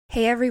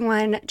Hey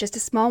everyone, just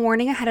a small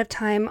warning ahead of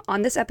time.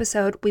 On this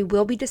episode, we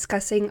will be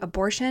discussing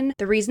abortion,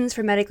 the reasons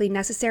for medically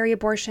necessary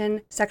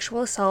abortion,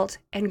 sexual assault,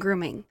 and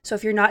grooming. So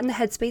if you're not in the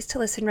headspace to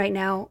listen right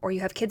now, or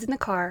you have kids in the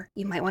car,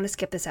 you might want to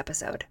skip this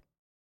episode.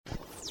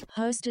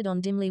 Hosted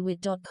on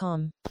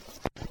dimlywit.com.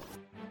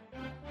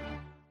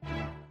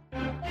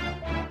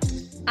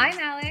 I'm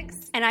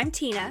Alex. And I'm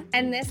Tina.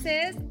 And this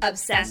is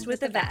Obsessed with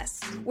the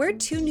Best. We're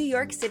two New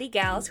York City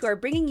gals who are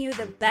bringing you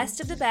the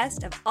best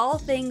of all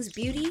things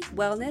beauty,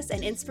 wellness,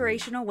 and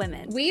inspirational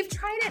women. We've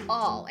tried it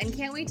all and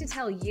can't wait to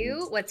tell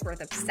you what's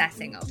worth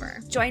obsessing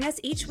over. Join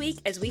us each week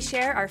as we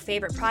share our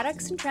favorite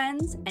products and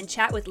trends and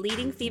chat with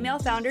leading female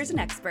founders and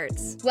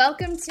experts.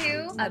 Welcome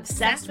to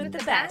Obsessed with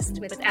the Best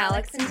with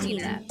Alex and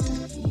Tina.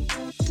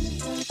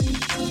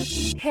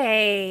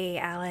 Hey,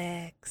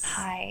 Alex.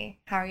 Hi.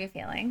 How are you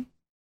feeling?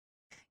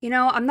 You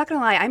know, I'm not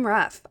gonna lie, I'm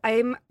rough.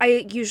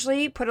 I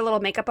usually put a little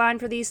makeup on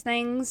for these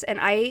things, and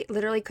I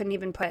literally couldn't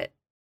even put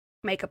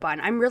makeup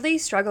on. I'm really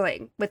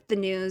struggling with the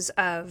news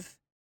of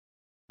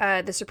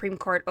the Supreme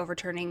Court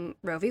overturning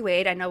Roe v.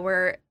 Wade. I know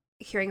we're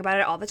hearing about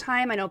it all the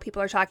time. I know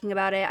people are talking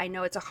about it. I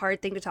know it's a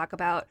hard thing to talk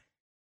about,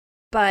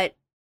 but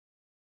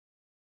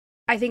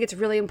I think it's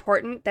really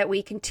important that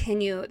we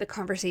continue the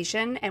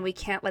conversation, and we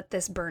can't let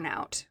this burn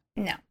out.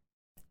 No.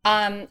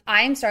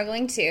 I'm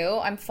struggling too.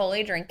 I'm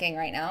fully drinking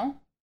right now.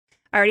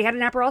 I already had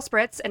an Aperol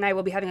Spritz, and I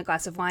will be having a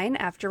glass of wine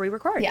after we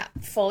record. Yeah,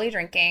 fully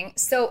drinking.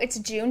 So it's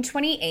June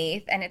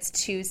 28th, and it's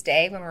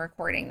Tuesday when we're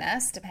recording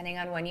this, depending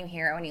on when you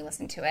hear it, when you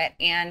listen to it.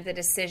 And the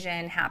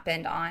decision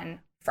happened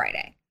on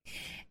Friday.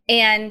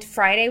 And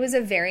Friday was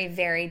a very,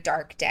 very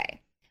dark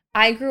day.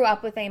 I grew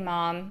up with a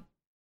mom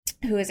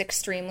who is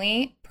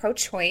extremely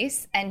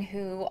pro-choice and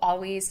who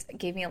always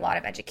gave me a lot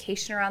of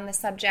education around the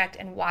subject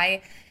and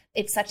why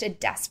it's such a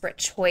desperate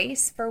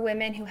choice for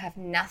women who have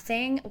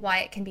nothing, why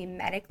it can be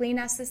medically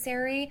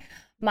necessary.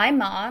 My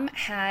mom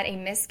had a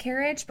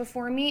miscarriage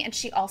before me, and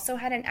she also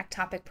had an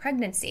ectopic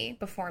pregnancy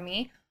before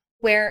me,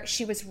 where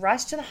she was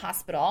rushed to the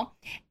hospital,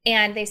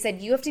 and they said,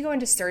 you have to go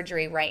into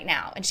surgery right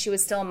now. And she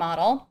was still a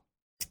model.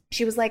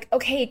 She was like,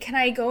 okay, can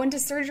I go into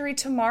surgery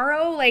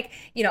tomorrow? Like,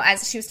 you know,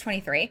 as she was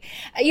 23,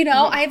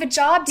 I have a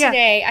job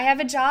today. Yeah. I have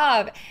a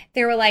job.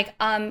 They were like,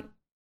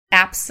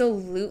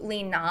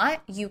 absolutely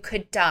not. You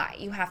could die.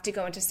 You have to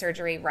go into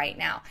surgery right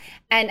now.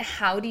 And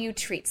how do you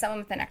treat someone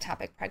with an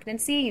ectopic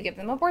pregnancy? You give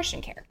them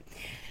abortion care.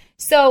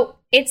 So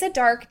it's a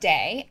dark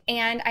day.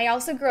 And I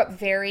also grew up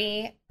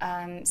very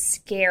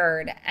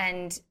scared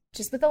and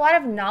just with a lot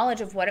of knowledge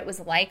of what it was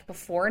like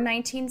before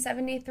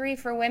 1973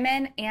 for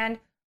women. And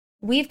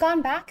we've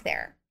gone back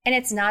there. And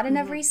it's not in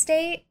every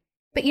state.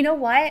 But you know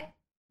what?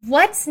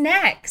 What's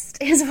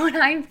next is what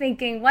I'm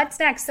thinking. What's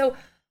next? So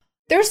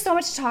there's so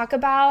much to talk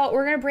about.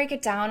 We're going to break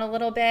it down a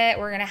little bit.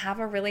 We're going to have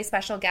a really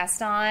special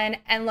guest on.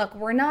 And look,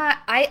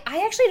 I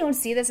actually don't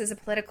see this as a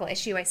political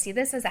issue. I see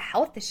this as a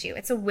health issue.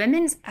 It's a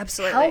women's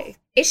health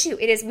issue.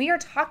 It is. We are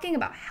talking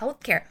about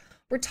healthcare.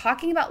 We're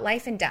talking about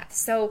life and death.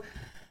 So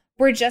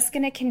we're just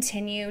going to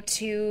continue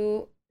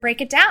to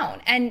break it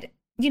down. And,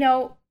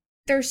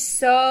 there's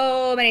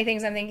so many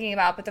things I'm thinking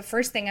about. But the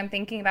first thing I'm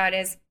thinking about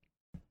is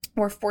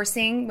we're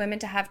forcing women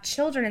to have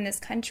children in this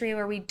country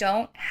where we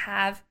don't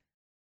have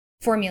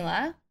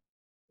formula,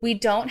 we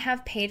don't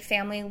have paid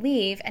family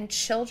leave, and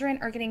children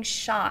are getting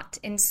shot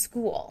in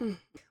school.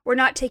 We're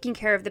not taking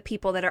care of the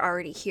people that are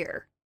already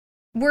here.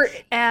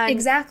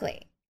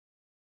 Exactly.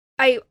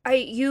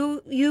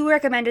 You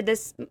recommended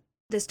this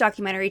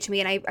documentary to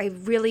me, and I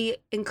really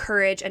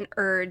encourage and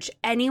urge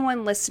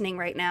anyone listening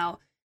right now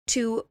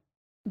to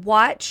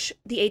watch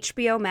the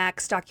HBO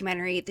Max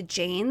documentary, The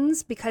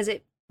Janes, because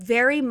it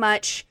very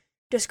much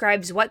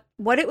describes what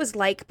it was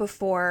like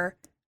before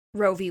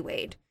Roe v.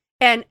 Wade.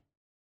 And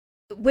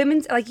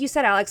women's, like you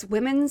said, Alex,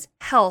 women's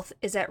health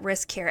is at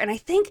risk here. And I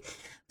think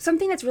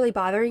something that's really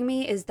bothering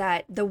me is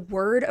that the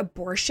word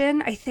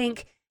abortion, I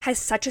think, has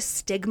such a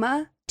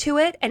stigma to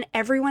it. And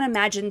everyone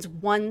imagines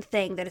one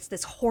thing, that it's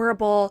this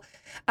horrible,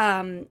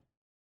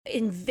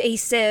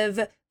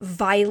 invasive,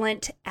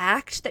 violent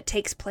act that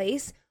takes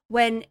place,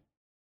 when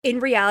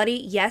in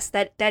reality, yes,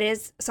 that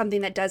is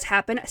something that does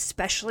happen,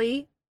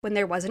 especially when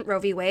there wasn't Roe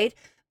v. Wade.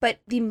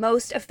 But the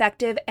most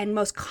effective and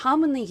most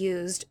commonly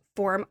used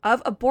form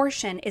of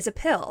abortion is a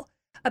pill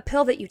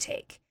that you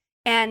take.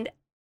 And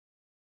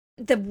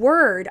the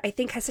word, I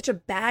think, has such a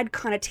bad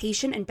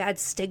connotation and bad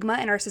stigma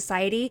in our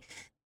society.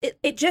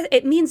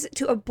 It means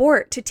to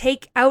abort, to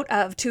take out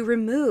of, to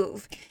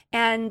remove.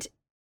 And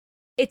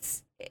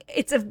it's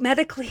a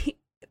medically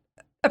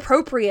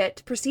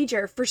appropriate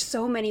procedure for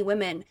so many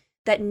women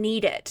that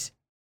need it.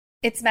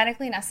 It's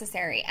medically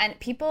necessary. And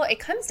it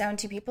comes down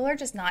to people are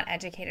just not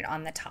educated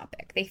on the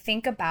topic. They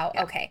think about,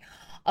 okay,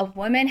 a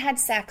woman had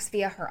sex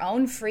via her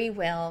own free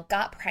will,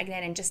 got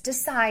pregnant, and just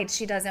decides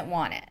she doesn't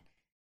want it.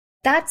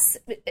 That's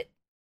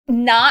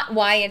not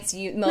why it's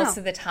used most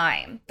of the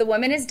time. The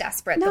woman is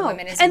desperate. The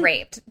woman is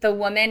raped. The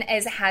woman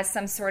has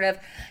some sort of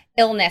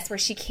illness where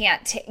she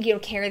can't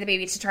carry the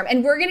baby to term.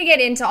 And we're going to get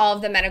into all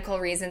of the medical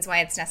reasons why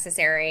it's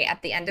necessary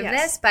at the end of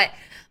this. But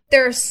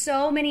There are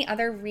so many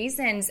other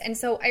reasons. And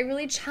so I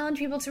really challenge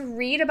people to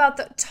read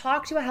about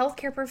talk to a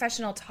healthcare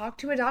professional, talk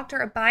to a doctor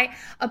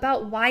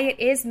about why it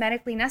is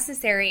medically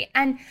necessary.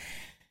 And,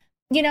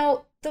 you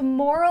know, the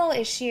moral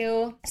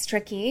issue is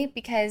tricky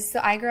because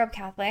I grew up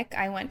Catholic.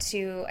 I went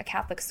to a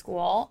Catholic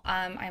school.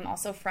 I'm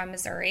also from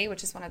Missouri,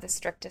 which is one of the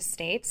strictest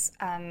states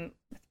with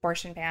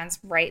abortion bans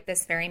right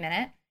this very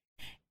minute.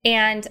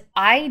 And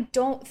I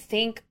don't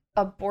think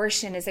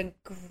abortion is a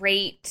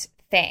great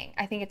thing.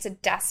 I think it's a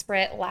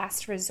desperate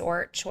last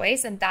resort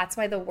choice. And that's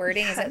why the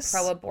wording isn't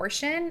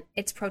pro-abortion,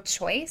 it's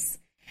pro-choice.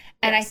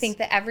 And I think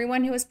that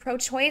everyone who is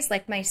pro-choice,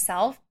 like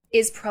myself,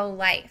 is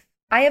pro-life.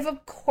 I am,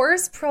 of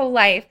course,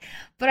 pro-life,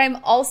 but I'm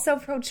also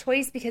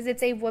pro-choice because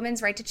it's a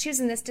woman's right to choose.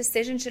 And this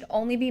decision should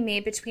only be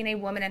made between a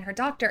woman and her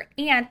doctor.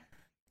 And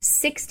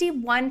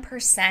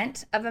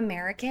 61% of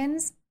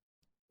Americans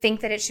think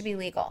that it should be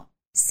legal.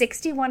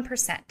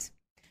 61%.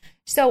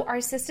 So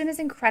our system is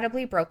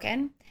incredibly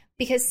broken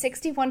because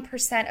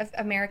 61% of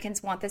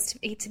Americans want this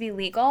to be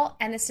legal.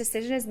 And this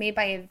decision is made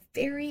by a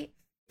very,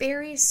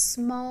 very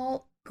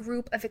small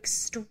group of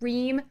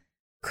extreme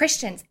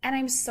Christians. And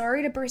I'm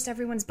sorry to burst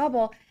everyone's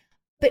bubble,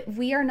 but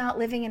we are not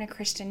living in a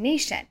Christian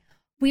nation.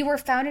 We were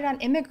founded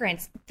on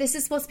immigrants. This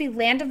is supposed to be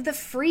land of the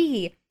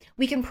free.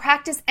 We can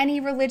practice any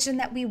religion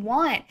that we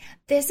want.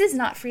 This is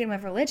not freedom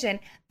of religion.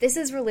 This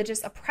is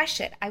religious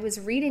oppression. I was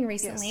reading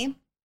recently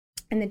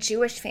in the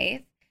Jewish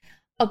faith,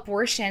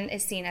 abortion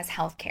is seen as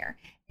healthcare.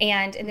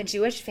 And in the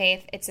Jewish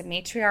faith, it's a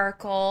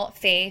matriarchal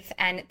faith,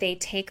 and they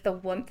take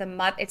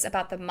it's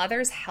about the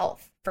mother's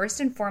health.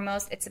 First and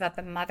foremost, it's about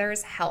the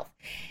mother's health.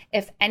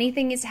 If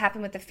anything needs to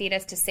happen with the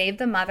fetus to save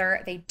the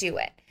mother, they do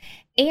it.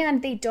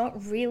 And they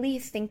don't really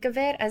think of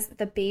it as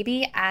the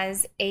baby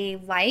as a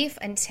life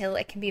until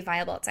it can be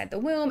viable outside the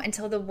womb,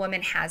 until the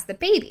woman has the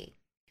baby.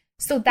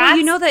 So that's... Well,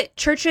 you know that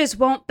churches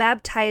won't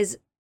baptize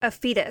a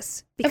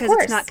fetus because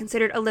it's not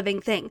considered a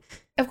living thing.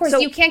 Of course, so,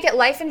 you can't get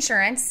life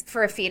insurance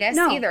for a fetus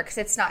either because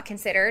it's not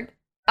considered.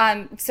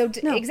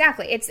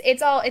 Exactly.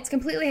 It's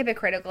completely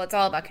hypocritical. It's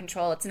all about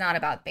control. It's not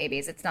about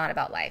babies. It's not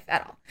about life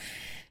at all.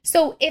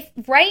 So if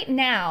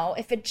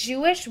a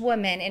Jewish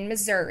woman in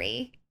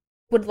Missouri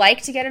would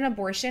like to get an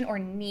abortion or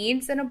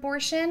needs an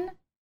abortion,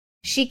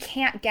 she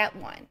can't get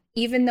one,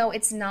 even though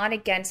it's not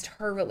against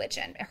her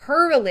religion.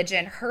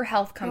 Her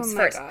health comes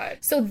first. God.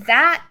 So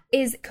that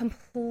is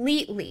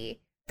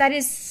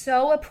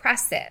so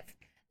oppressive.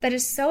 That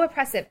is so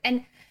oppressive.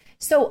 And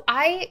so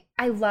I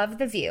love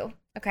The View.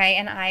 Okay.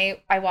 And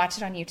I watch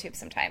it on YouTube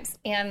sometimes.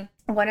 And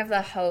one of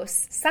the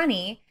hosts,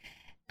 Sunny,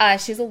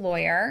 she's a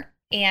lawyer,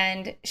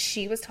 and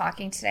she was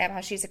talking today about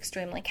how she's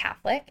extremely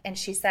Catholic. And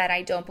she said,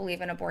 I don't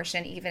believe in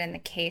abortion, even in the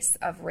case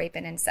of rape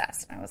and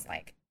incest. And I was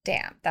like,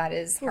 damn, that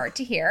is hard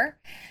to hear.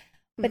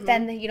 But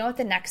then you know what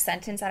the next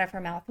sentence out of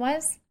her mouth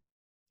was?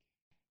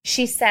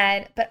 She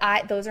said, but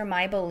those are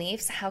my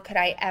beliefs. How could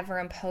I ever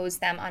impose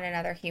them on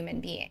another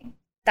human being?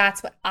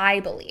 That's what I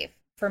believe.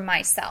 For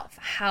myself,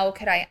 how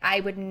could I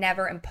would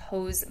never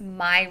impose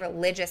my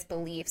religious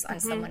beliefs on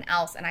someone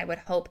else, and I would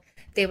hope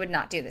they would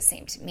not do the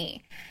same to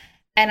me.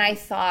 And I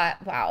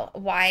thought, wow,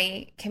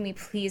 why can we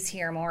please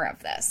hear more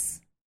of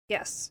this?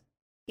 Yes,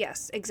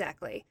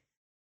 exactly.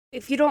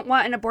 If you don't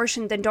want an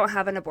abortion, then don't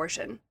have an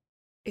abortion.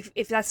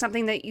 If that's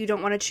something that you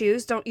don't want to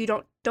choose, don't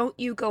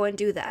you go and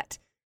do that.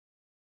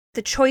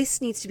 The choice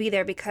needs to be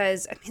there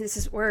because I mean,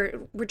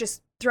 we're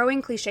just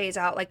throwing cliches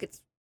out like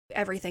it's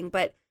everything,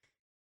 but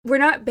we're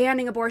not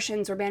banning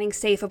abortions. We're banning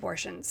safe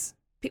abortions.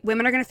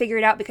 Women are going to figure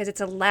it out because it's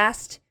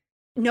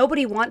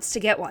nobody wants to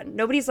get one.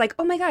 Nobody's like,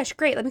 oh my gosh,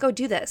 great, let me go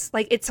do this.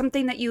 Like, it's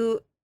something that you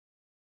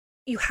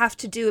have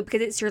to do because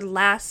it's your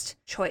last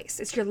choice.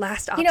 It's your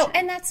last option. You know,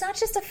 and that's not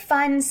just a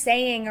fun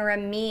saying or a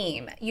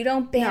meme. You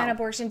don't ban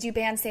abortions, you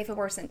ban safe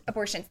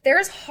abortions.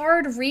 There's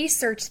hard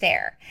research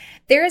there.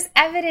 There's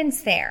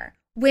evidence there.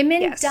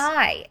 Women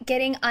die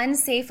getting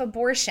unsafe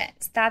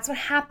abortions. That's what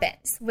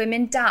happens.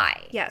 Women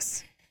die.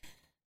 Yes.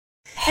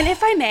 And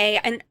if I may,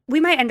 and we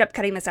might end up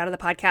cutting this out of the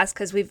podcast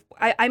because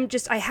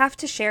I have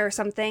to share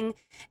something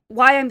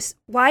why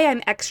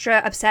I'm extra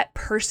upset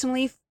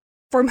personally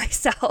for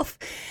myself.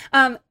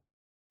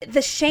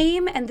 The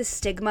shame and the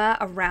stigma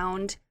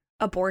around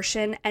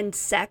abortion and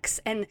sex,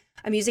 and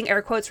I'm using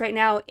air quotes right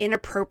now,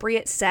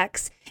 inappropriate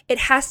sex, it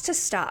has to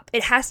stop.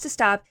 It has to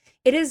stop.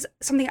 It is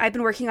something I've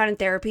been working on in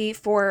therapy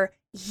for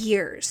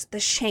years, the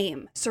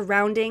shame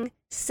surrounding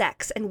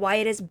sex and why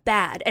it is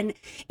bad. And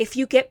if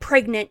you get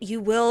pregnant, you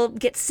will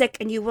get sick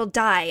and you will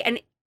die. And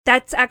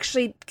that's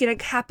actually going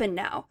to happen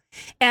now.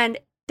 And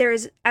there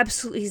is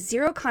absolutely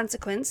zero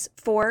consequence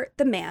for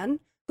the man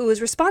who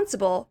is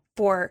responsible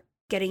for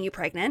getting you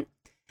pregnant.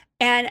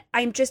 And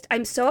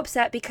I'm so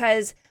upset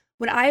because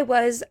when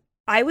I've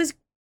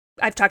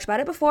talked about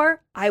it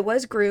before, I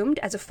was groomed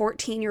as a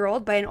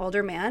 14-year-old by an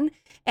older man.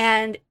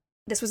 And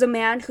this was a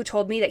man who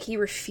told me that he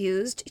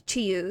refused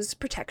to use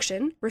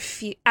protection,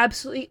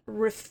 absolutely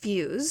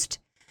refused.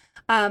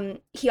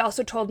 He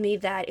also told me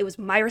that it was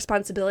my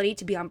responsibility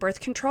to be on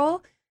birth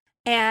control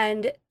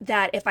and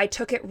that if I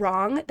took it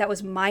wrong, that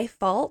was my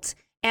fault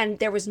And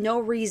there was no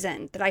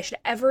reason that I should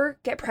ever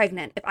get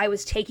pregnant if I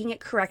was taking it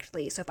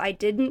correctly. So if I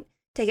didn't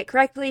take it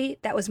correctly,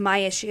 that was my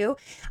issue.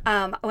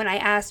 When I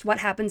asked what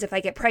happens if I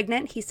get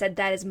pregnant, he said,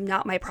 that is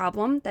not my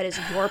problem. That is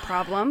your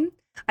problem.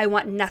 I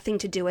want nothing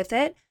to do with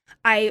it.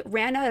 I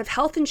ran out of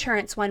health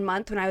insurance one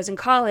month when I was in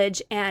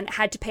college and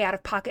had to pay out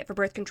of pocket for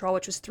birth control,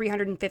 which was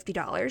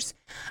 $350.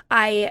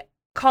 I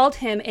called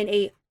him in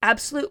a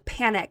absolute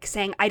panic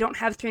saying, I don't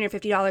have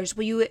 $350.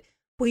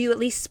 Will you at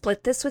least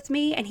split this with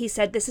me? And he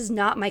said, this is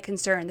not my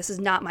concern. This is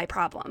not my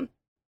problem.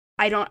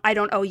 I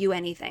don't owe you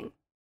anything.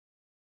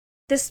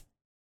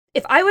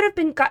 If I would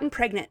have gotten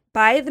pregnant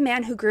by the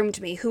man who groomed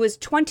me, who was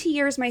 20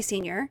 years my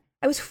senior,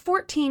 I was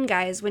 14,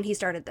 guys, when he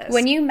started this.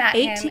 When you met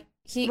him,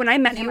 when I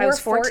met him, I was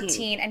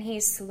 14, and he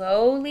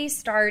slowly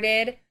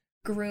started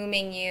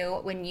grooming you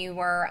when you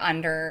were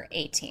under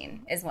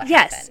 18 is what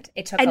happened.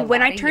 It took and a when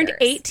lot I of turned years.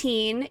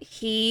 18,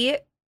 he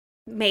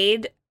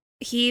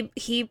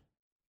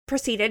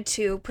proceeded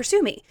to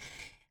pursue me.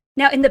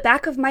 Now, in the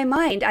back of my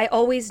mind, I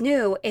always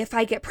knew if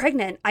I get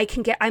pregnant, I'm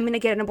going to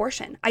get an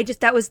abortion.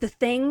 That was the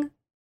thing.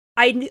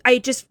 I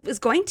just was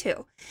going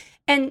to.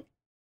 And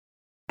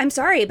I'm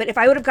sorry, but if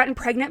I would have gotten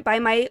pregnant by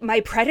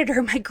my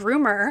predator, my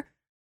groomer,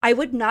 I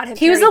would not have.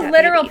 He was a that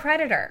literal baby.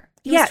 Predator.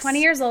 He was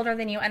 20 years older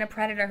than you and a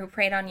predator who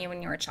preyed on you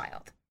when you were a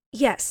child.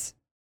 Yes.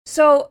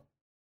 So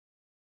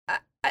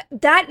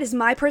that is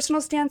my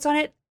personal stance on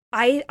it.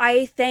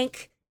 I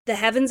thank the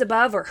heavens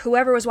above or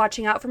whoever was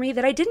watching out for me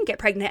that I didn't get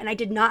pregnant and I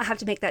did not have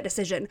to make that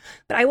decision.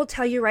 But I will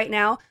tell you right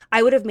now,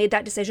 I would have made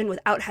that decision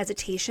without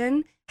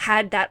hesitation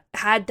had that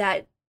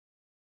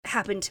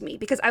happened to me,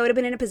 because I would have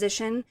been in a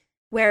position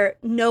where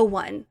no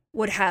one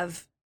would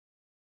have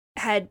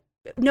had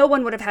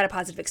a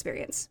positive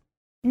experience.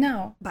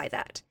 No. By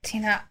that.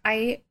 Tina,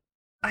 I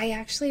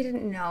actually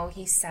didn't know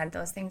he said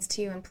those things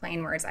to you in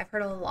plain words. I've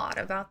heard a lot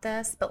about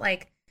this, but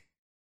like,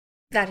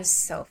 that is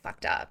so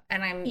fucked up.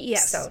 And I'm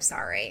so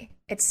sorry.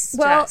 It's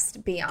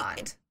just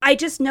beyond. I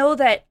just know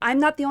that I'm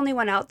not the only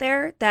one out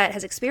there that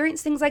has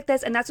experienced things like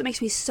this. And that's what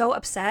makes me so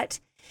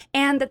upset.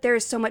 And that there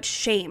is so much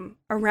shame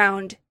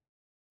around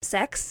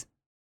sex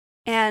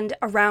and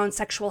around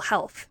sexual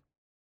health.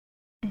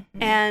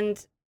 Mm-hmm.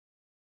 And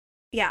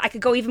yeah, I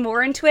could go even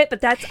more into it,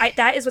 but that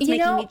is what's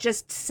making me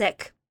just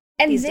sick.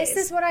 And this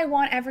is what I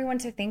want everyone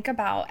to think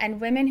about. And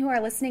women who are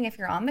listening, if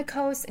you're on the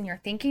coast and you're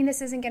thinking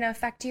this isn't going to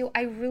affect you,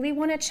 I really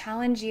want to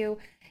challenge you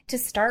to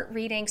start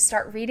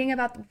reading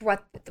about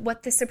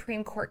what the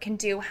Supreme Court can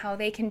do, how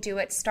they can do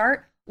it.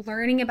 Start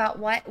learning about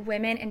what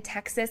women in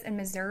Texas and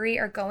Missouri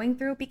are going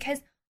through,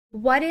 because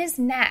what is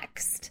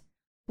next?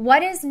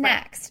 What is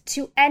next?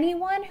 To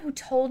anyone who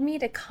told me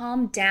to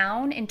calm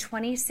down in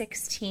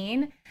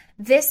 2016,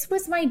 this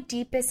was my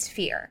deepest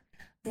fear.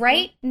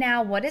 Right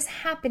now, what is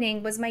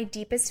happening was my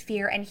deepest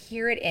fear, and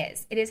here it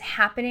is. It is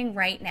happening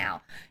right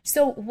now.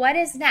 So what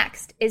is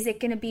next? Is it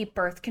going to be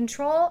birth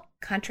control,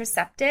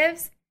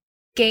 contraceptives,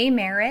 gay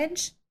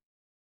marriage?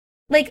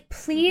 Like,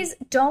 please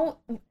don't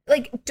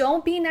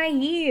be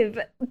naive.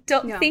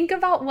 Think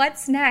about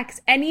what's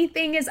next.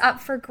 Anything is up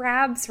for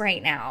grabs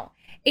right now.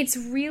 It's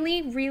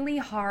really, really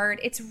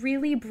hard. It's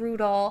really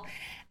brutal.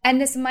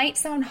 And this might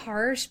sound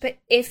harsh, but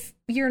if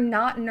you're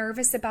not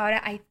nervous about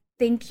it, I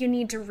think you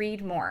need to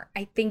read more.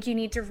 I think you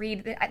need to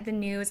read the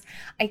news.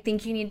 I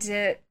think you need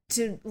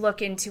to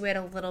look into it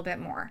a little bit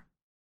more.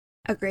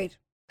 Agreed.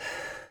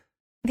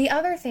 The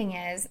other thing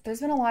is, there's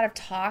been a lot of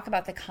talk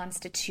about the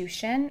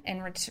Constitution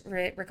in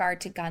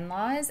regard to gun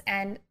laws,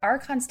 and our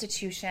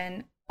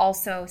Constitution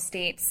also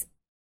states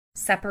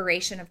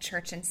separation of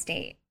church and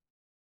state.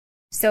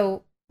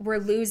 So we're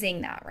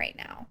losing that right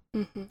now.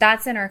 Mm-hmm.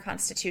 That's in our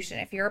Constitution.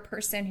 If you're a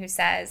person who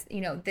says,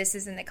 this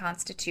is in the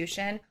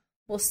Constitution,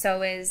 well,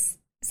 so is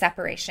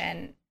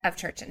separation of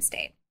church and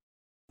state.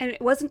 And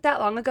it wasn't that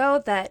long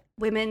ago that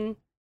women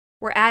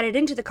were added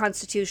into the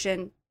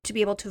Constitution to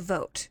be able to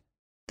vote.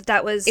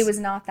 It was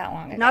not that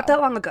long ago. Not that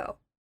long ago.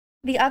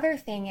 The other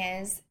thing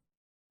is,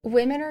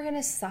 women are going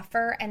to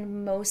suffer,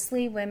 and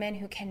mostly women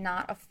who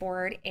cannot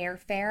afford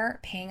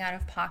airfare, paying out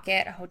of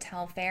pocket, a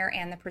hotel fare,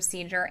 and the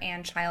procedure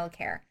and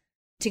childcare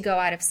to go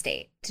out of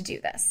state to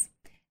do this.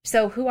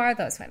 So who are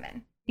those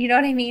women? You know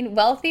what I mean?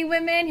 Wealthy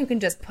women who can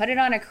just put it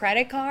on a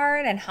credit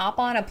card and hop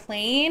on a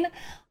plane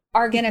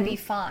are going to be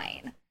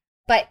fine.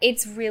 But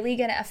it's really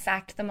going to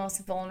affect the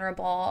most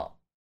vulnerable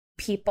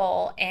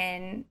people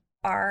in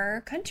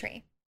our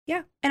country.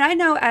 Yeah. And I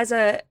know as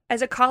a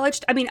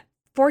college,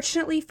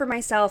 fortunately for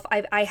myself,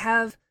 I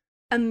have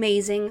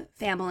amazing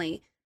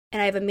family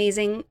and I have an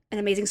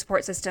amazing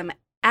support system.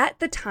 At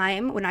the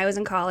time when I was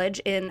in college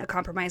in a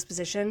compromised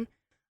position,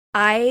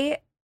 I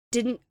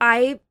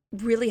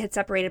really had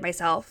separated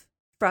myself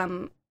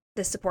from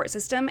the support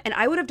system, and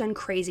I would have done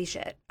crazy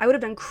shit.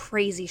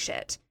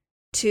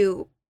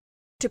 To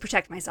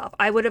protect myself.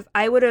 I would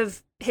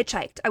have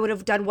hitchhiked. I would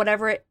have done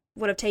whatever it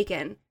would have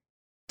taken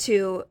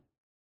to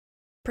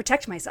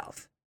protect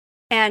myself.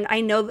 And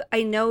I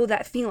know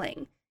that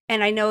feeling,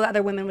 and I know that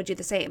other women would do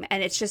the same.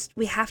 And it's just,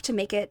 we have to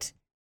make it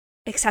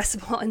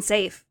accessible and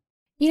safe.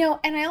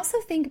 And I also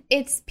think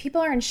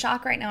people are in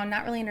shock right now and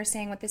not really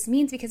understanding what this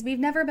means because we've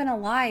never been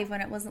alive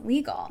when it wasn't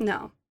legal.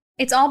 No.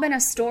 It's all been a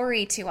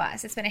story to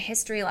us. It's been a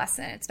history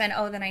lesson. It's been,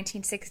 the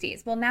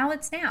 1960s. Well, now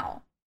it's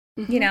now.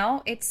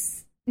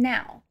 It's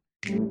now.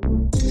 This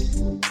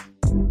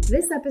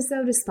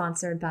episode is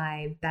sponsored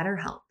by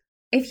BetterHelp.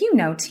 If you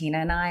know Tina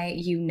and I,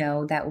 you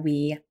know that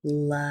we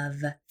love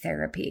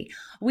therapy.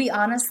 We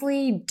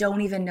honestly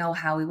don't even know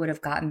how we would have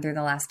gotten through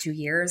the last 2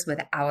 years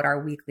without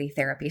our weekly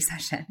therapy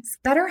sessions.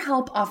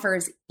 BetterHelp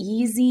offers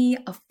easy,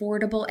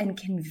 affordable, and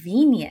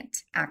convenient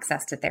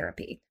access to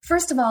therapy.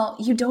 First of all,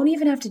 you don't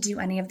even have to do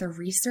any of the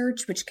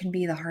research, which can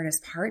be the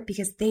hardest part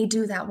because they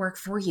do that work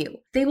for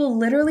you. They will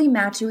literally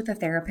match you with a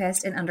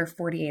therapist in under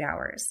 48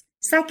 hours.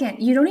 Second,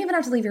 you don't even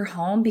have to leave your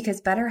home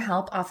because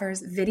BetterHelp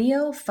offers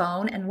video,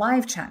 phone, and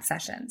live chat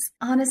sessions.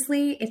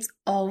 Honestly, it's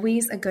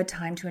always a good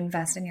time to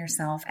invest in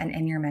yourself and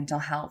in your mental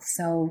health,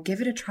 so give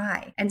it a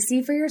try and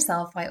see for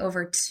yourself why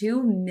over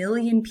 2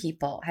 million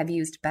people have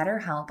used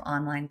BetterHelp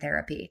online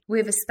therapy. We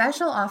have a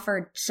special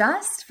offer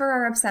just for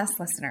our obsessed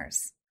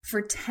listeners.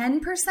 For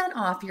 10%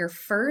 off your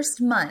first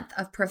month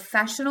of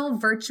professional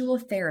virtual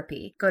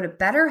therapy, go to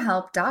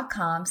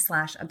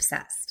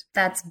betterhelp.com/obsessed.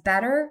 That's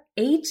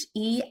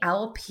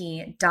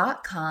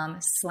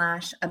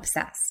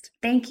betterhelp.com/obsessed.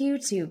 Thank you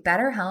to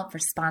BetterHelp for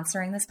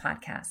sponsoring this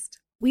podcast.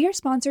 We are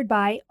sponsored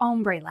by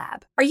Ombre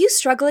Lab. Are you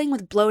struggling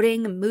with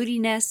bloating,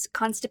 moodiness,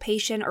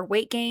 constipation, or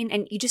weight gain,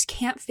 and you just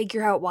can't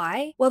figure out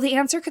why? Well, the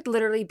answer could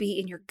literally be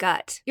in your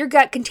gut. Your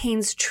gut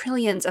contains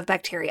trillions of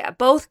bacteria,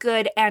 both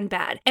good and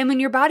bad. And when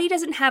your body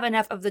doesn't have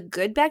enough of the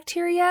good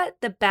bacteria,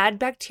 the bad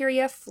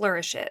bacteria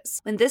flourishes.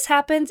 When this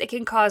happens, it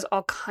can cause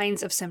all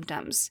kinds of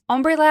symptoms.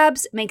 Ombre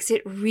Labs makes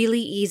it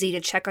really easy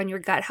to check on your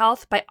gut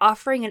health by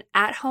offering an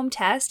at-home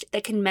test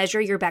that can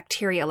measure your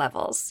bacteria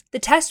levels. The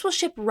test will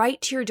ship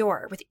right to your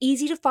door with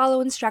easy to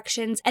follow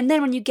instructions, and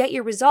then when you get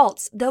your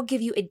results, they'll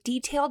give you a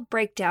detailed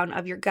breakdown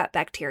of your gut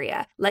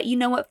bacteria, let you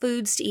know what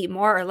foods to eat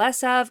more or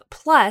less of,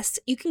 plus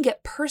you can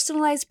get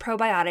personalized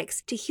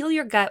probiotics to heal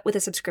your gut with a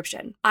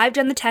subscription. I've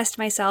done the test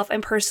myself,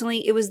 and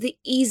personally, it was the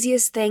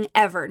easiest thing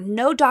ever.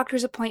 No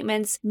doctor's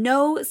appointments,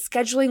 no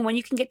scheduling when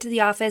you can get to the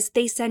office.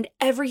 They send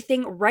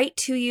everything right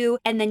to you,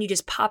 and then you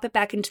just pop it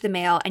back into the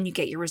mail and you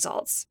get your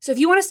results. So if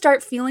you want to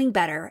start feeling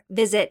better,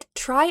 visit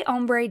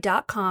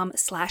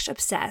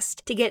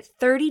tryombre.com/obsessed to get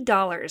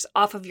 $30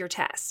 off of your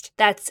test.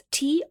 That's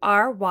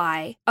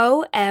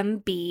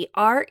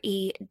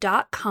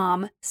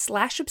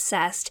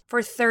tryombre.com/obsessed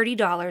for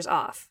 $30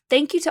 off.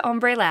 Thank you to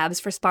Ombre Labs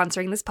for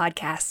sponsoring this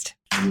podcast.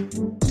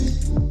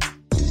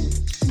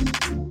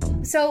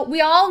 So we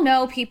all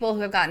know people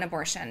who have gotten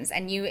abortions,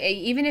 and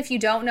even if you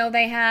don't know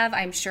they have,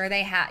 I'm sure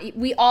they have.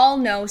 We all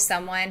know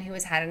someone who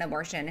has had an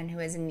abortion and who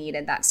has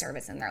needed that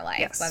service in their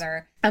life, yes,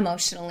 whether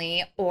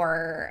emotionally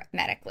or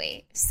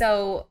medically.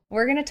 So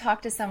we're going to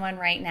talk to someone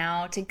right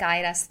now to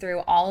guide us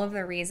through all of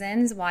the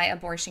reasons why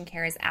abortion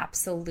care is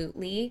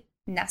absolutely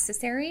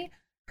necessary.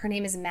 Her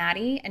name is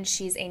Maddie, and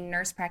she's a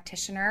nurse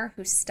practitioner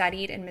who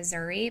studied in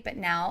Missouri but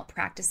now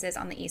practices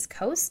on the East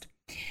Coast.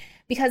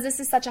 Because this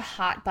is such a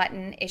hot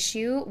button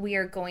issue, we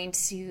are going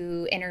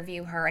to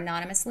interview her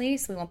anonymously,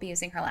 so we won't be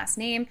using her last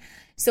name.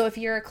 So if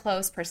you're a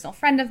close personal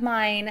friend of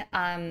mine,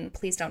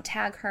 please don't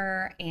tag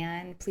her,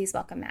 and please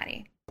welcome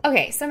Maddie.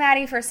 Okay, so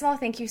Maddie, first of all,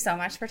 thank you so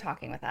much for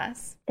talking with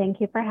us. Thank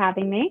you for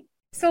having me.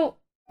 So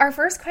our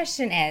first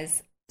question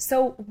is,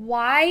 so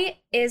why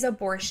is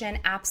abortion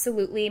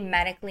absolutely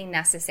medically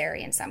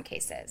necessary in some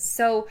cases?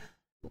 So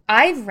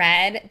I've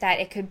read that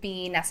it could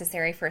be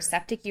necessary for a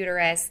septic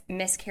uterus,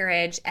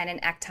 miscarriage, and an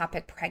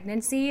ectopic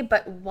pregnancy,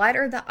 but what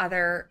are the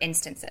other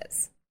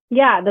instances?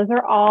 Yeah, those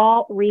are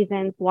all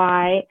reasons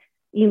why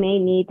you may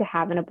need to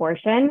have an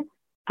abortion.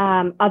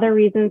 Other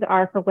reasons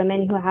are for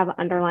women who have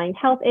underlying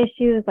health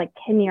issues like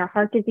kidney or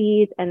heart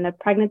disease, and the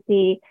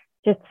pregnancy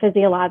just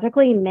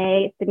physiologically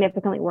may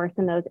significantly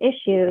worsen those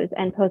issues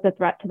and pose a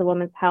threat to the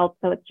woman's health.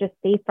 So it's just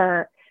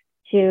safer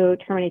to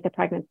terminate the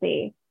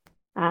pregnancy.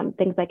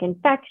 Things like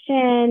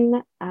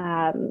infection,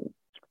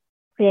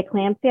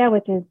 preeclampsia,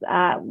 which is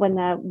when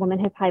the woman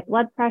has high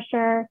blood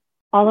pressure.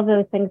 All of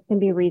those things can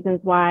be reasons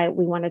why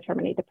we want to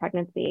terminate the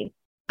pregnancy.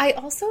 I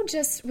also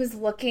just was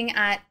looking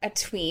at a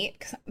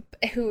tweet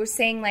who was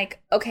saying like,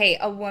 okay,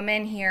 a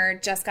woman here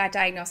just got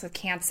diagnosed with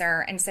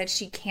cancer and said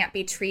she can't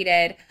be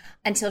treated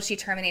until she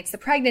terminates the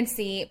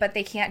pregnancy, but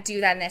they can't do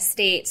that in this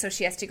state, so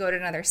she has to go to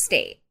another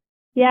state.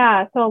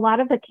 Yeah, so a lot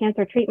of the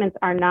cancer treatments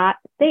are not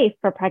safe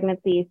for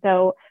pregnancy.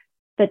 So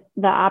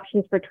the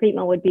options for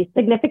treatment would be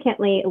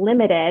significantly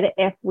limited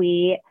if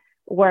we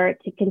were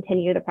to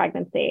continue the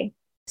pregnancy.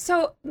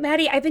 So,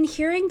 Maddie, I've been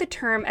hearing the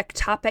term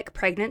ectopic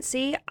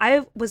pregnancy.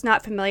 I was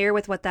not familiar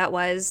with what that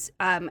was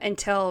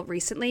until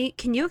recently.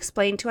 Can you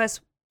explain to us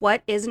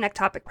what is an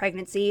ectopic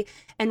pregnancy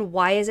and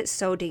why is it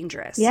so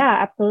dangerous? Yeah,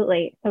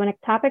 absolutely. So an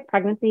ectopic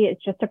pregnancy is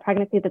just a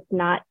pregnancy that's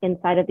not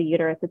inside of the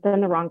uterus. It's in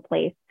the wrong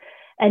place.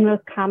 And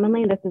most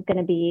commonly, this is going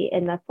to be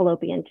in the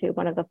fallopian tube,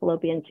 one of the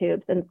fallopian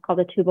tubes, and it's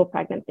called a tubal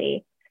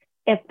pregnancy.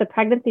 If the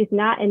pregnancy is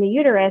not in the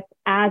uterus,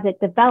 as it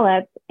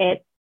develops,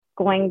 it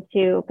going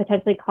to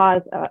potentially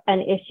cause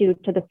an issue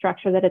to the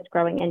structure that it's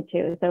growing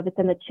into. So if it's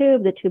in the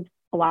tube's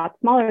a lot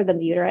smaller than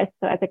the uterus.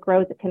 So as it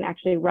grows, it can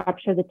actually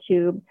rupture the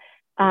tube,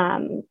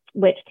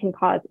 which can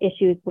cause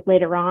issues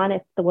later on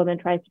if the woman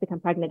tries to become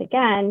pregnant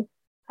again,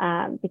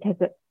 because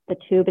the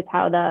tube is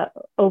how the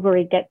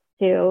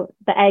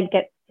egg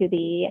gets to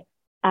the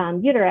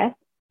uterus.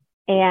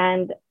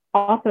 And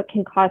also it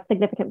can cause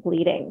significant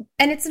bleeding.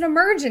 And it's an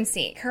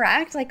emergency,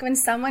 correct? Like when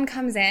someone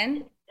comes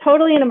in?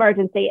 Totally an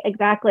emergency,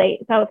 exactly.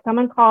 So if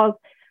someone calls,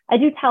 I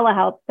do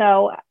telehealth.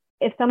 So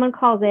if someone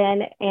calls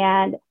in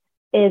and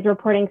is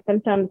reporting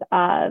symptoms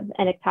of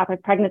an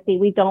ectopic pregnancy,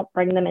 we don't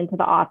bring them into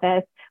the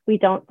office. We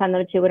don't send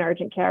them to an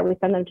urgent care. We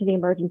send them to the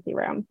emergency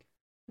room.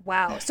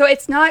 Wow. So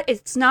it's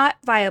not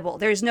viable.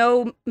 There's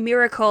no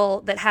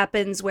miracle that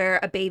happens where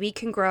a baby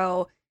can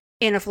grow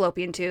in a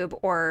fallopian tube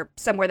or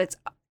somewhere that's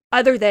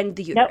other than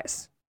the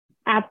uterus.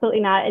 Nope, absolutely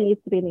not. It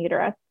needs to be in the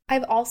uterus.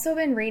 I've also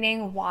been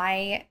reading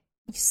why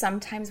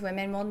sometimes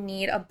women will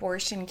need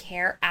abortion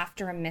care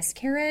after a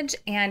miscarriage.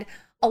 And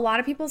a lot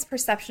of people's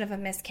perception of a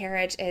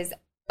miscarriage is,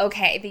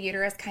 okay, the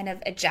uterus kind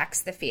of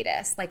ejects the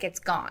fetus, like it's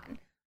gone.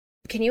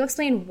 Can you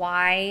explain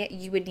why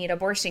you would need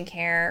abortion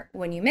care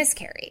when you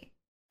miscarry?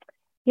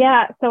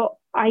 Yeah, so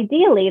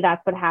ideally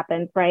that's what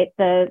happens, right?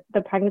 The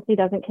pregnancy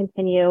doesn't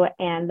continue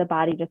and the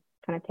body just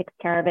kind of takes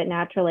care of it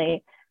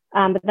naturally.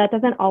 But that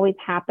doesn't always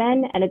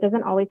happen, and it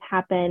doesn't always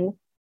happen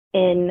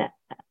in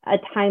a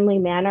timely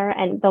manner.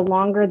 And the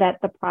longer that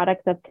the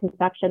products of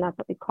conception, that's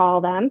what we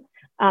call them,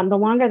 the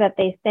longer that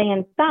they stay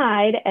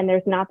inside and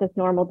there's not this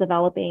normal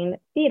developing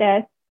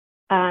fetus,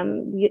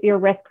 your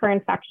risk for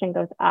infection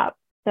goes up.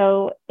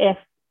 So if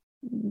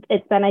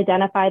it's been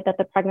identified that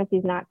the pregnancy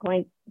is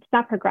it's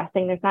not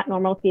progressing, there's not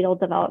normal fetal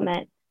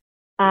development,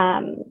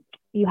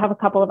 you have a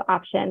couple of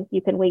options.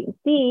 You can wait and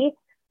see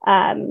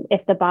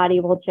if the body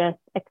will just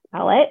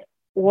expel it,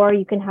 or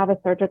you can have a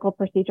surgical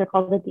procedure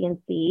called the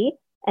D&C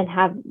and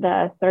have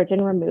the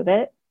surgeon remove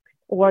it,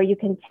 or you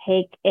can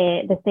take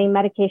the same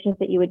medications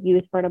that you would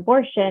use for an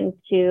abortion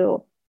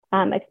to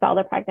expel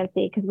the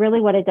pregnancy. Because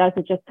really what it does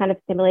is just kind of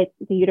stimulates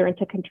the uterus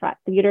to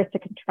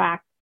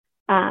contract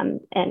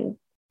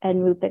and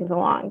move things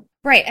along.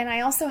 Right. And I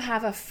also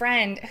have a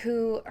friend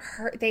who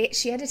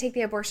she had to take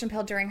the abortion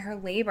pill during her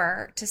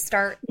labor to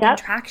start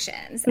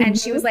contractions. And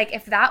she was like,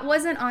 if that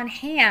wasn't on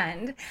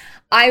hand,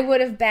 I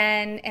would have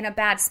been in a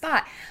bad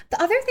spot.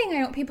 The other thing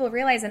I want people to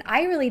realize, and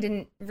I really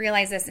didn't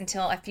realize this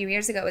until a few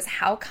years ago, is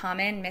how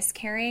common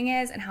miscarrying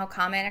is and how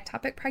common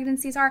ectopic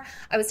pregnancies are.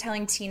 I was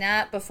telling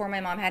Tina before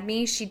my mom had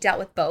me, she dealt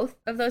with both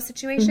of those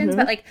situations,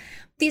 but like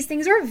these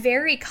things are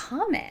very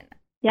common.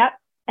 Yep.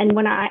 And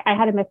when I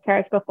had a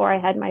miscarriage before I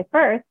had my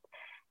first,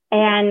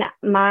 and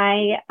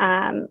my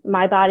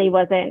body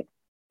wasn't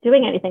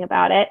doing anything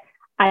about it.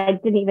 I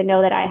didn't even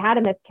know that I had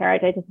a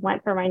miscarriage. I just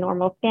went for my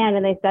normal scan,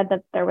 and they said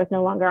that there was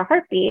no longer a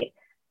heartbeat.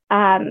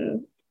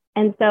 And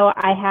so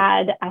I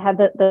had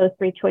those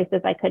three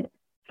choices. I could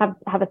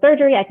have a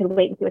surgery, I could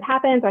wait and see what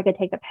happens, or I could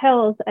take the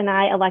pills. And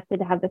I elected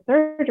to have the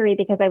surgery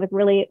because I was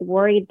really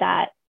worried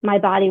that my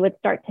body would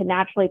start to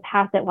naturally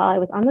pass it while I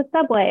was on the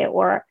subway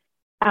or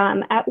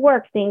at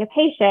work seeing a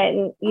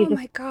patient. And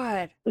my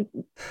God.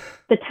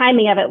 The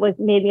timing of it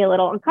made me a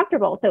little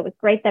uncomfortable. So it was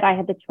great that I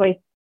had the choice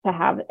to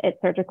have it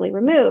surgically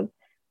removed.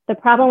 The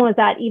problem was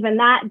that even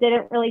that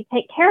didn't really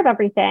take care of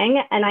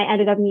everything. And I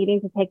ended up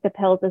needing to take the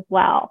pills as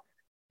well.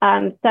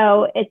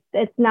 So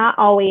it's not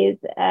always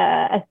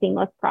a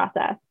seamless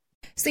process.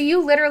 So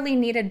you literally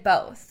needed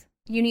both.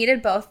 You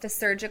needed both the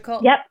surgical.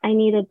 Yep, I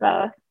needed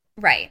both.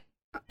 Right.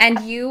 And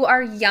you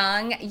are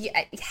young,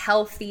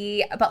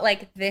 healthy, but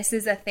like this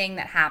is a thing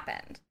that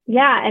happened.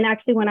 Yeah. And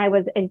actually when I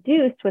was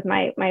induced with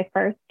my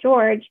first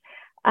George,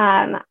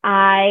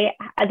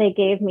 they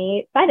gave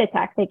me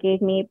Cytotec. They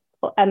gave me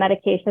a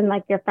medication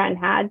like your friend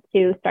had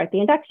to start the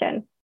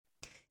induction.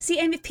 See,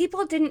 and if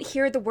people didn't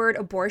hear the word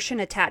abortion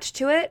attached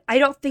to it, I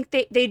don't think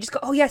they just go,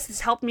 oh yes,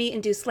 this helped me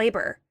induce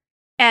labor.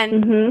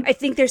 And I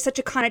think there's such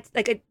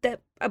the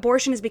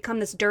abortion has become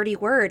this dirty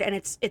word, and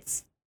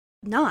it's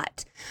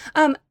not.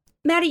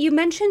 Maddie, you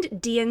mentioned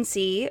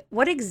D&C.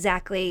 What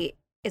exactly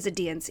is a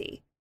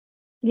D&C?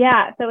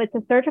 Yeah, so it's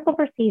a surgical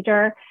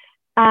procedure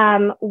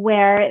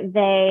where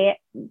the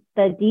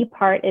D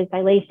part is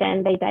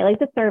dilation. They dilate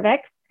the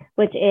cervix,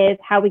 which is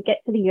how we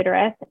get to the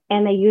uterus,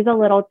 and they use a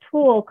little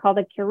tool called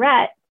a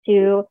curette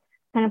to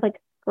kind of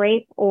like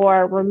scrape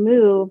or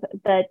remove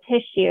the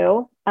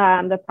tissue,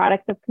 the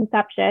products of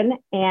conception,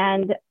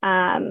 and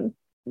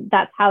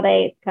that's how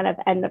they kind of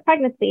end the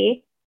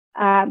pregnancy.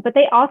 But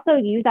they also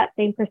use that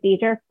same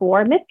procedure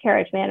for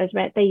miscarriage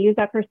management. They use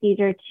that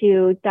procedure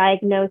to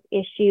diagnose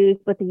issues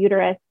with the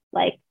uterus,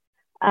 like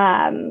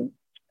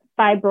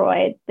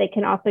fibroids. They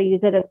can also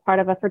use it as part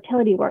of a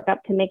fertility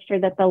workup to make sure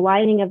that the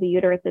lining of the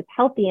uterus is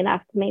healthy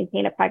enough to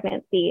maintain a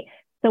pregnancy.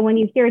 So when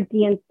you hear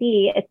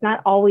D&C, it's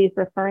not always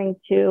referring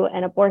to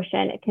an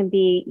abortion. It can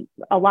be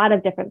a lot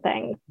of different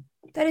things.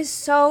 That is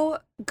so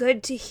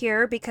good to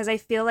hear, because I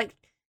feel like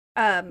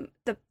the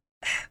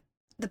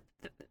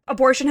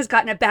abortion has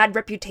gotten a bad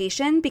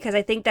reputation because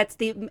I think that's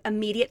the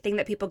immediate thing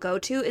that people go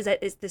to is that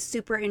it's this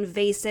super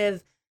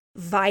invasive,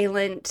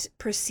 violent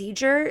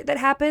procedure that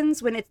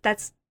happens when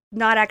that's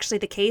not actually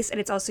the case, and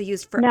it's also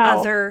used for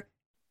other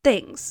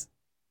things.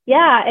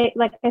 Yeah,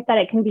 like I said,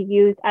 it can be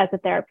used as a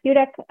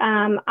therapeutic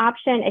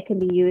option. It can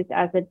be used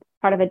as a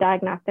part of a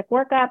diagnostic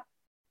workup.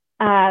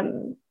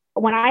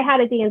 When I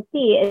had a DNC,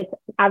 it's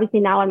obviously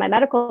now on my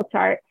medical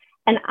chart,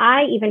 and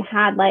I even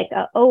had like,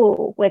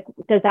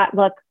 does that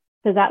look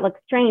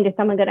strange? Is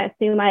someone going to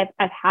assume I've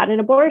had an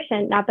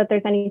abortion? Not that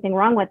there's anything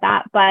wrong with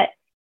that, but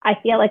I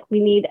feel like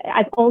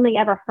I've only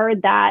ever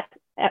heard that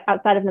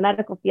outside of the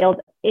medical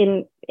field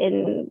in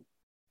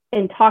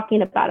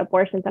talking about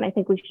abortions. And I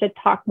think we should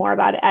talk more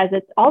about it as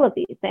it's all of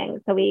these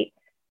things. So we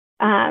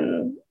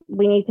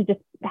need to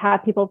just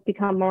have people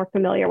become more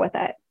familiar with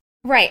it.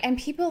 Right. And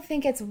people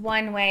think it's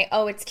one way,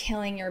 it's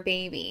killing your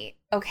baby.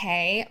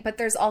 Okay. But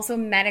there's also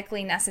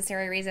medically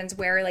necessary reasons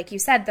where, like you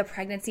said, the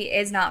pregnancy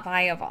is not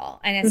viable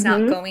and it's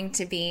not going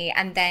to be.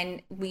 And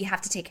then we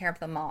have to take care of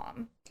the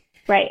mom.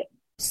 Right.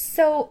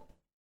 So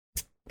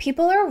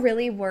people are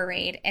really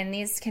worried in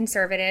these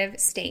conservative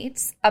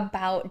states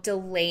about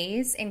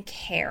delays in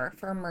care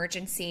for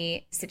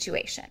emergency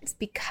situations.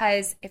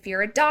 Because if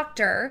you're a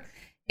doctor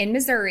in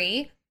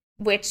Missouri,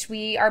 which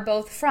we are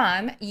both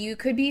from, you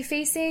could be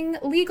facing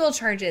legal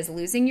charges,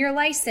 losing your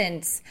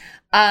license,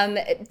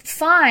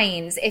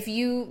 fines if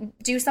you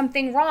do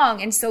something wrong.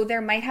 And so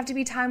there might have to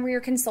be time where you're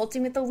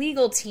consulting with the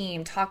legal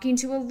team, talking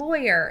to a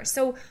lawyer.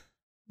 So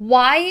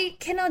why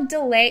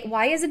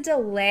is a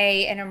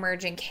delay in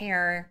emergent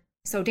care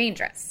so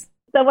dangerous?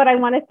 So what I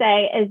want to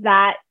say is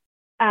that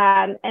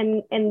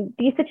in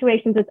these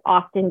situations, it's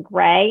often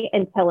gray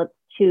until it's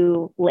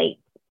too late.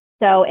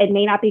 So it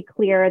may not be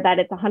clear that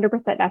it's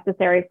 100%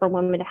 necessary for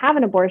women to have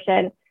an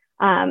abortion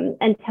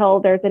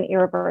until there's an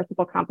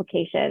irreversible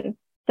complication.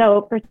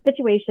 So for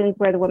situations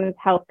where the woman's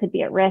health could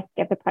be at risk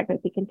if the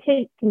pregnancy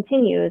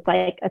continues,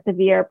 like a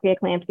severe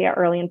preeclampsia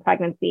early in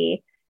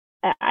pregnancy,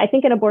 I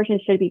think an abortion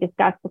should be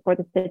discussed before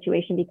the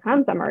situation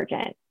becomes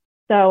emergent.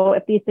 So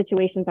if these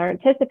situations are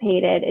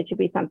anticipated, it should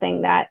be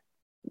something that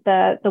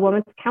the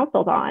woman's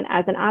counseled on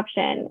as an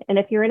option. And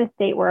if you're in a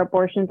state where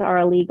abortions are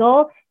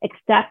illegal,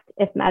 except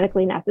if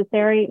medically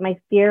necessary, my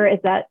fear is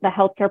that the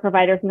healthcare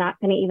provider is not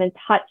going to even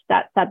touch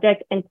that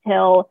subject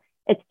until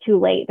it's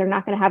too late. They're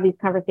not going to have these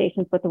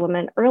conversations with the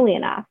woman early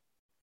enough.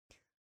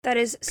 That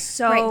is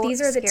so right.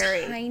 These are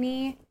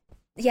scary.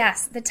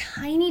 the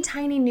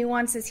tiny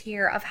nuances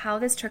here of how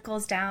this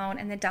trickles down,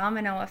 and the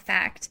domino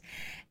effect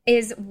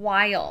is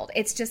wild.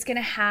 It's just going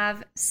to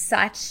have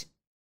such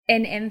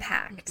an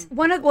impact.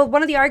 One of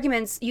the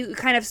arguments, you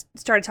kind of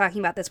started talking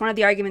about this, one of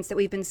the arguments that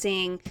we've been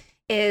seeing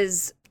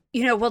is,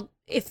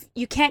 if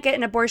you can't get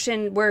an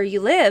abortion where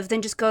you live,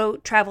 then just go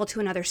travel to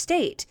another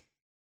state.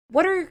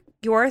 What are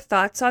your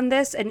thoughts on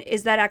this? And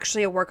is that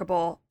actually a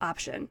workable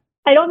option?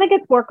 I don't think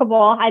it's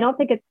workable. I don't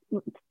think it's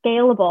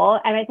scalable.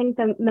 And I think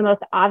the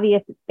most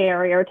obvious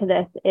barrier to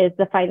this is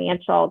the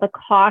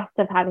cost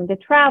of having to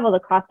travel, the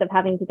cost of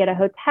having to get a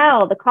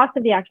hotel, the cost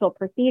of the actual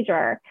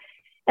procedure.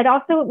 It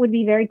also would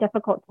be very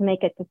difficult to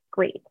make it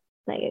discreet.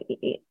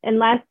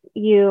 Unless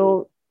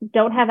you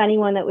don't have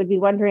anyone that would be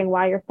wondering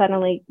why you're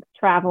suddenly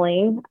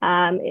traveling,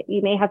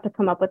 you may have to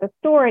come up with a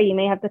story. You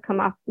may have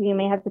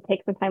to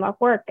take some time off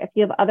work. If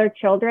you have other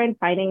children,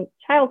 finding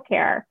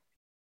childcare.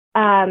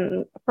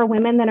 For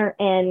women that are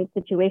in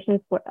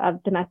situations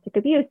of domestic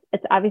abuse,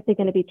 it's obviously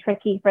going to be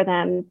tricky for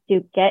them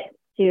to get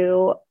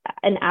to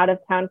an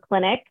out-of-town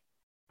clinic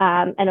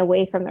and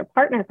away from their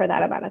partner for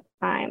that amount of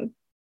time.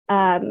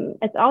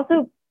 It's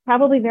also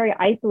probably very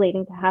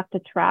isolating to have to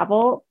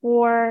travel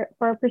for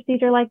a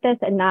procedure like this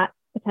and not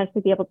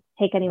potentially be able to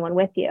take anyone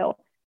with you,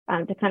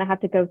 to kind of have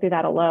to go through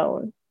that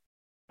alone.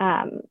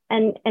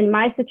 And in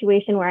my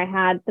situation where I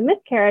had the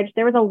miscarriage,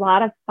 there was a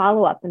lot of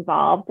follow-up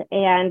involved.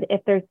 And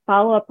if there's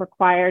follow-up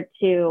required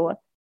to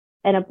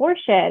an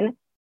abortion,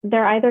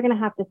 they're either going to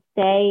have to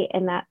stay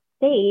in that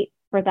state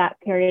for that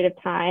period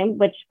of time,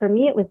 which for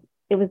me, it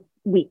was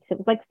weeks. It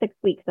was like 6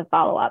 weeks of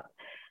follow-up.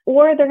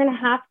 Or they're going to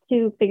have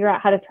to figure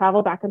out how to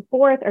travel back and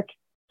forth or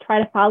try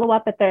to follow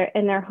up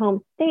in their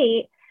home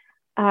state.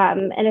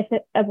 And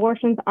if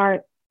abortions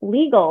aren't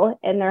legal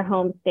in their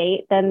home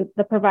state, then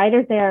the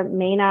providers there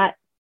may not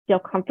feel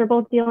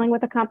comfortable dealing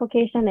with a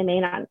complication. They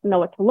may not know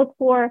what to look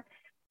for.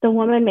 The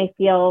woman may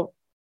feel,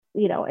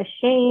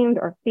 ashamed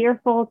or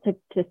fearful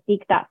to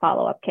seek that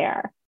follow-up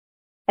care.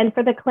 And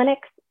for the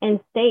clinics in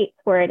states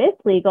where it is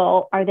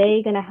legal, are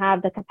they going to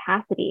have the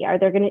capacity? Is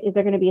there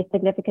going to be a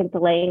significant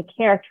delay in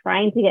care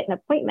trying to get an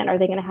appointment? Are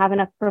they going to have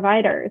enough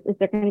providers? Is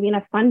there going to be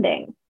enough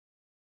funding?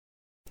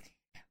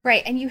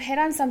 Right. And you hit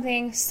on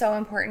something so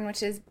important,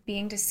 which is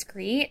being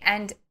discreet.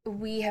 And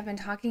we have been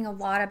talking a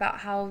lot about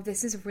how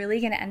this is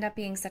really going to end up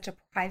being such a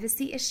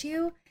privacy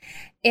issue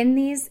in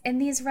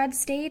these red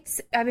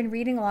states. I've been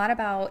reading a lot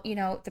about,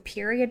 the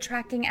period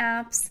tracking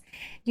apps,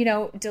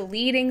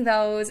 deleting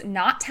those,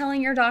 not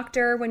telling your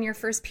doctor when your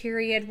first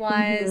period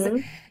was.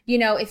 Mm-hmm.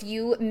 If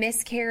you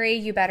miscarry,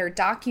 you better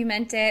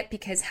document it,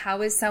 because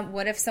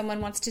what if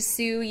someone wants to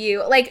sue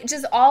you? Like,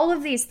 just all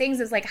of these things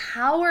is like,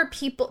 how are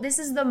people, this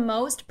is the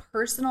most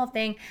personal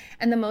thing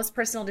and the most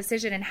personal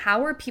decision, and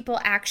how are people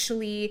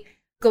actually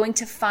going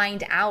to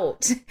find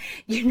out, since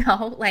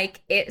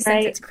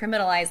it's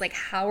criminalized, like,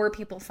 how are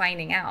people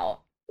finding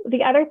out?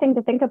 The other thing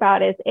to think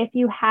about is if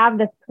you have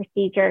this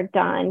procedure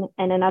done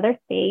in another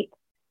state,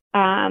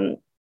 and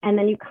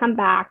then you come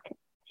back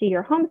to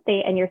your home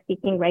state and you're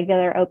seeking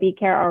regular OB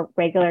care or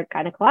regular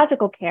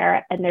gynecological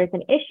care, and there's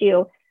an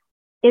issue,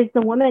 is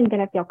the woman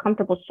going to feel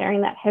comfortable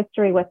sharing that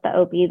history with the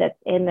OB that's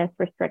in this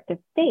restrictive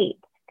state?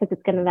 Because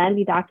it's going to then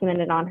be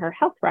documented on her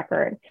health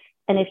record.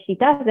 And if she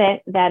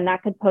doesn't, then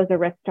that could pose a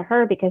risk to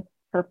her because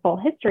her full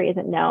history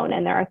isn't known.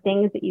 And there are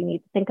things that you need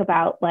to think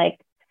about, like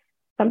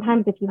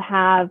sometimes if you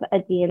have a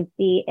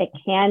D&C, it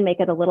can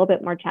make it a little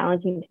bit more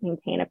challenging to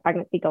maintain a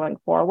pregnancy going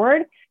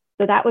forward.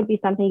 So that would be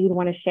something you'd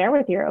want to share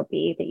with your OB,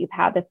 that you've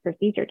had this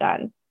procedure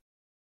done.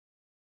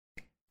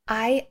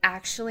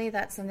 That's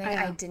something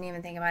I didn't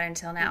even think about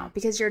until now,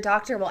 because your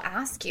doctor will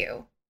ask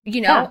you,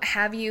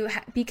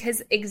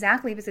 because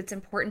it's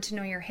important to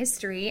know your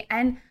history.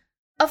 And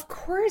of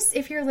course,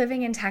 if you're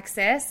living in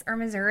Texas or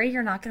Missouri,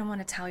 you're not going to want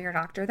to tell your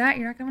doctor that.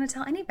 You're not going to want to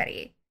tell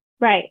anybody.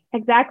 Right,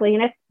 exactly.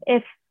 And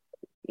if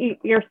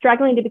you're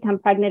struggling to become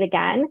pregnant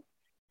again,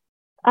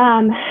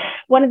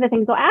 one of the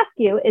things they'll ask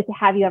you is,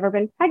 have you ever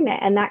been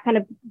pregnant? And that kind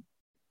of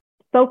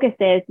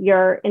focuses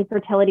your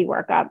infertility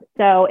workup.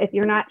 So if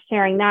you're not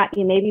sharing that,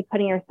 you may be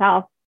putting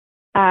yourself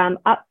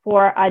up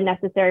for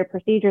unnecessary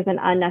procedures and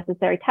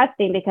unnecessary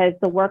testing, because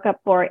the workup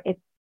for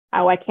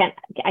I can't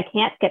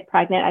get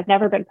pregnant, I've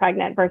never been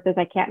pregnant, versus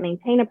I can't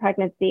maintain a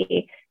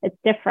pregnancy, it's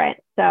different.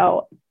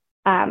 So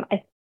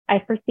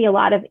I foresee a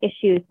lot of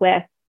issues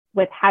with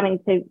having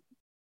to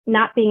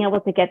not being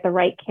able to get the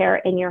right care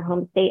in your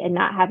home state and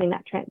not having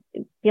that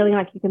feeling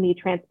like you can be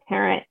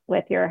transparent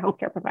with your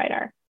healthcare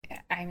provider.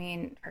 I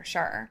mean, for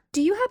sure.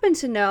 Do you happen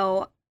to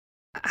know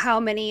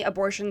how many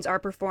abortions are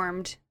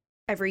performed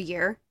every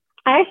year?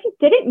 I actually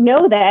didn't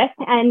know this,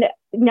 and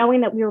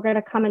knowing that we were going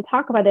to come and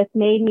talk about this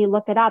made me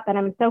look it up, and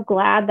I'm so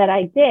glad that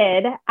I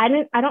did. I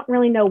don't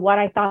really know what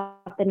I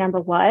thought the number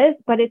was,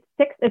 but it's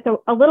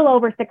a little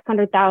over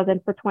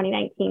 600,000 for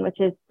 2019, which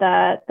is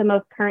the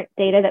most current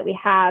data that we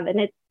have,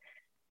 and it's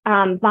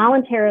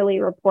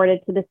voluntarily reported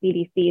to the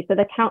CDC. So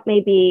the count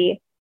may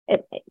be a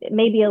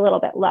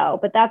little bit low,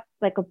 but that's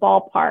like a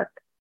ballpark.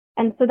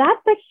 And so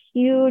that's a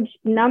huge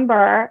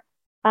number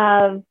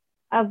of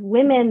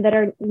women that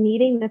are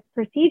needing this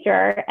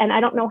procedure. And I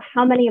don't know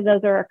how many of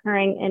those are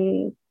occurring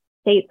in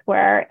states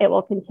where it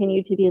will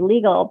continue to be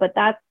legal, but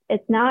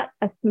it's not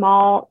a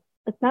small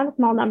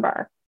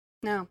number.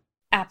 No,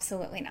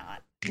 absolutely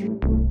not.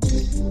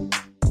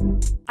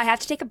 I have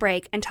to take a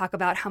break and talk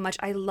about how much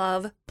I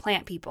love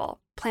Plant People.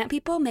 Plant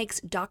People makes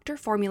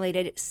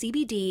doctor-formulated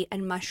CBD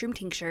and mushroom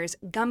tinctures,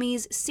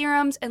 gummies,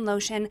 serums, and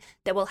lotion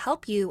that will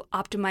help you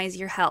optimize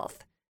your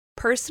health.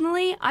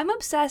 Personally, I'm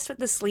obsessed with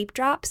the Sleep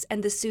Drops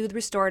and the Soothe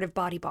Restorative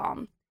Body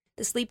Balm.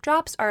 The Sleep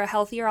Drops are a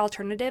healthier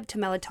alternative to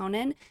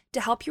melatonin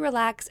to help you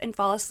relax and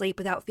fall asleep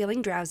without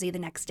feeling drowsy the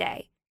next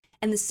day.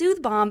 And the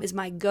Soothe Balm is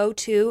my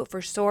go-to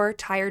for sore,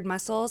 tired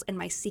muscles and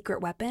my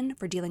secret weapon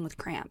for dealing with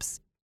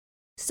cramps.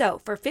 So,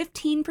 for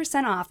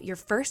 15% off your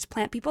first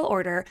Plant People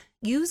order,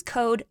 use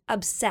code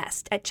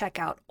OBSESSED at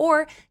checkout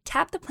or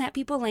tap the Plant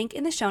People link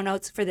in the show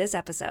notes for this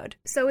episode.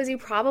 So, as you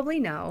probably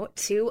know,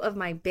 two of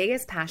my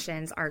biggest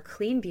passions are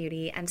clean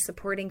beauty and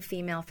supporting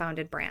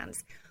female-founded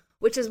brands,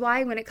 which is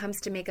why when it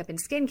comes to makeup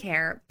and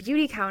skincare,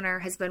 Beauty Counter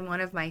has been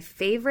one of my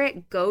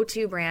favorite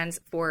go-to brands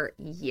for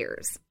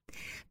years.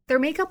 Their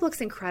makeup looks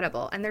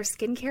incredible and their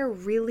skincare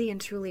really and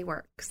truly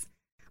works.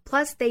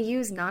 Plus, they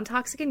use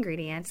non-toxic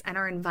ingredients and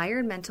are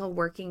environmental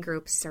working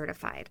group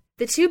certified.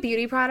 The two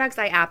beauty products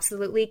I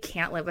absolutely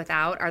can't live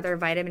without are their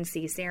vitamin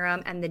C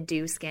serum and the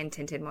Dew Skin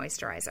Tinted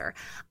Moisturizer.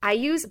 I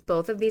use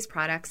both of these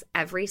products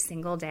every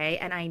single day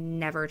and I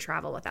never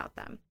travel without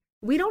them.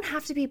 We don't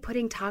have to be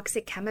putting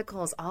toxic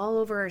chemicals all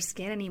over our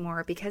skin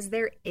anymore because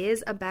there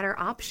is a better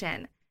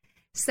option.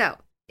 So,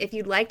 if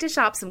you'd like to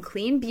shop some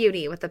clean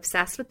beauty with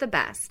Obsessed with the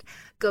Best,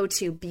 go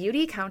to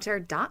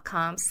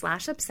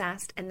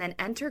beautycounter.com/obsessed and then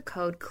enter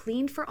code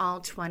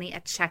CLEANFORALL20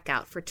 at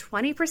checkout for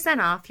 20%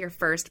 off your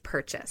first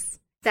purchase.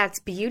 That's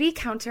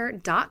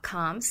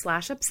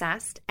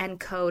beautycounter.com/obsessed and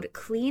code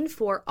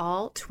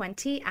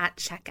CLEANFORALL20 at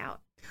checkout.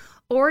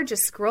 Or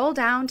just scroll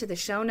down to the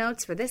show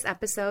notes for this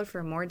episode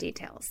for more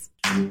details.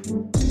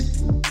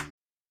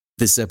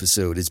 This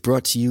episode is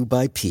brought to you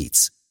by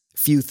Pete's.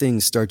 Few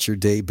things start your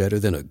day better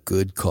than a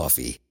good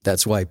coffee.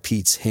 That's why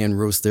Pete's hand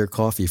roast their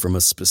coffee from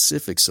a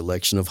specific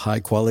selection of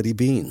high-quality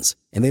beans.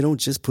 And they don't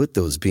just put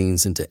those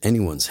beans into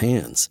anyone's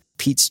hands.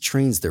 Pete's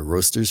trains their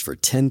roasters for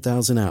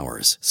 10,000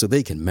 hours so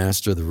they can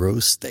master the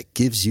roast that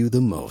gives you the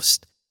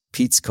most.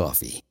 Pete's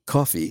Coffee.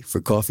 Coffee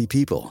for coffee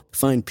people.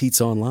 Find Pete's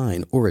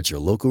online or at your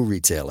local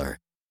retailer.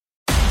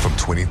 From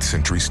 20th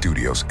Century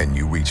Studios and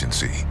New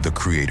Regency, The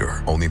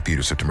Creator, only in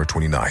theaters September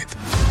 29th.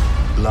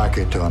 Like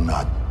it or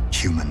not,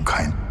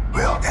 humankind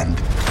will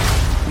end.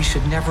 We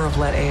should never have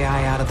let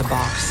AI out of the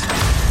box.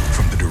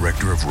 From the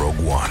director of Rogue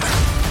One.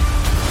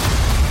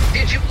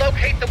 Did you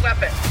locate the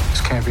weapon?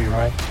 This can't be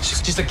right. She's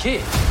just a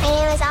kid. My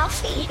name is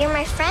Alfie. You're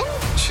my friend?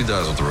 She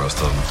dies with the rest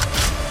of them.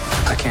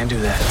 I can't do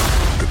that.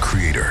 The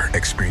Creator.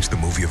 Experience the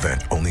movie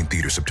event only in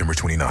theaters September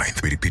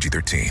 29th. Rated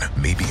PG-13.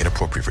 May be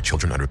inappropriate for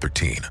children under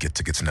 13. Get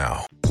tickets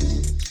now.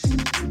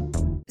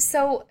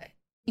 So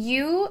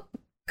you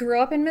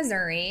grew up in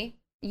Missouri.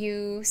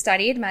 You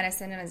studied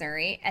medicine in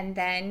Missouri, and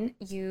then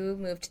you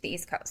moved to the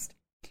East Coast.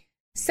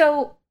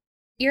 So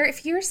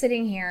if you're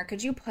sitting here,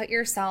 could you put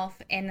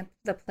yourself in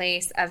the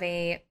place of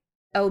a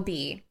OB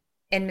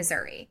in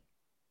Missouri?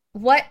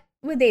 What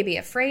would they be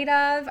afraid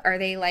of? Are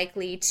they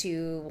likely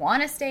to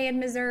want to stay in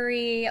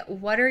Missouri?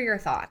 What are your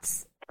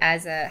thoughts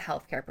as a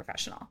healthcare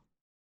professional?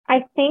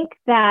 I think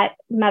that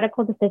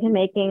medical decision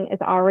making is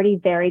already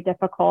very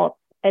difficult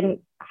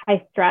and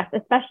high stress,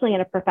 especially in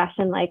a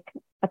profession like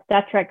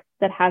obstetrics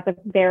that has a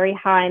very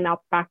high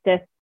malpractice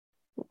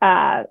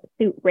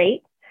suit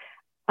rate.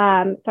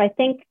 So I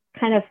think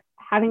kind of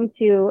having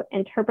to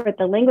interpret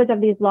the language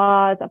of these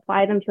laws,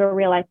 apply them to a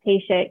real life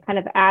patient kind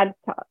of adds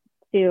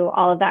to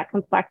all of that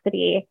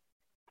complexity.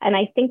 And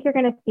I think you're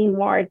going to see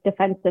more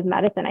defensive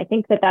medicine. I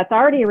think that that's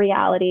already a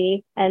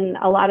reality in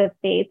a lot of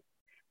states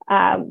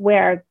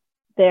where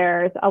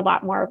there's a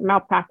lot more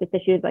malpractice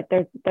issues. Like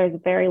there's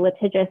very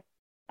litigious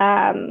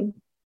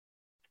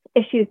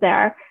issues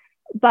there.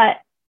 But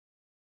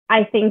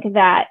I think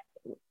that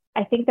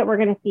we're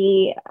going to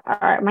see,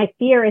 my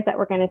fear is that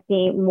we're going to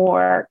see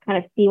more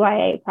kind of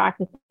CYA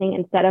practicing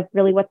instead of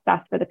really what's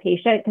best for the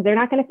patient, because they're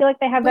not going to feel like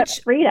they have that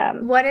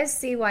freedom. What is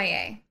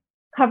CYA?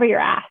 Cover your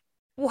ass.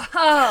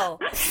 Wow.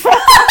 It's like,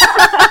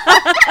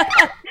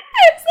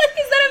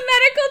 is that a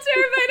medical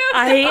term?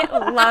 I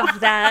love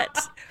that.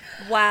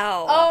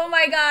 Wow. Oh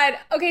my God.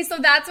 Okay, so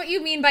that's what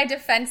you mean by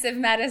defensive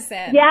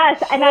medicine.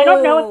 Yes, and I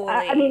don't know.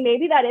 I mean,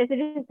 maybe that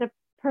isn't just a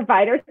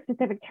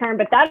provider-specific term,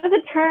 but that is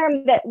a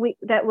term that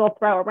we'll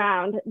throw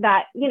around.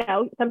 That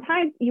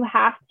sometimes you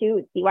have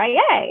to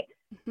CYA,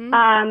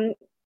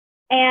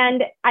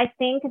 and I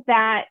think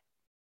that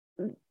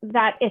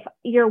if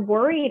you're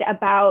worried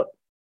about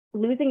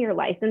losing your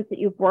license that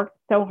you've worked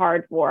so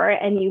hard for,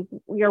 and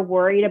you're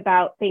worried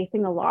about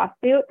facing a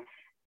lawsuit,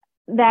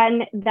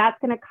 then that's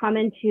going to come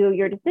into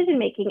your decision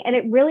making, and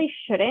it really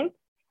shouldn't.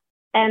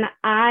 And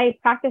I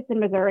practiced in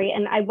Missouri,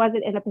 and I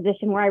wasn't in a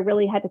position where I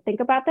really had to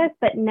think about this.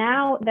 But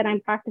now that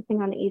I'm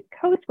practicing on the East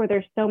Coast, where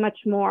there's so much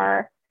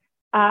less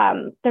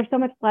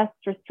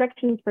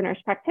restrictions for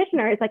nurse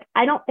practitioners, like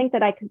I don't think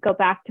that I could go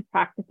back to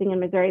practicing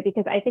in Missouri,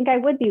 because I think I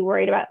would be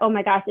worried about, oh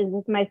my gosh, is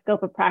this my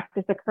scope of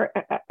practice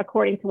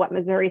according to what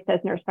Missouri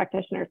says nurse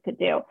practitioners could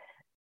do?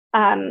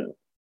 I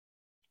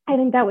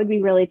think that would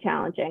be really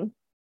challenging.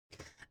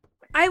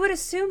 I would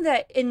assume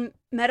that in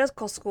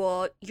medical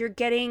school, you're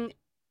getting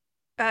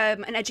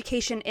an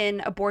education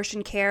in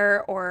abortion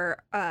care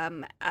or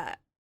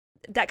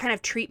that kind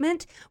of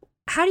treatment.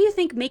 How do you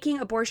think making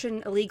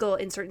abortion illegal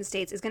in certain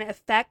states is going to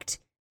affect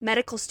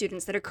medical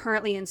students that are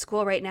currently in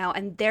school right now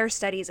and their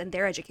studies and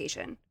their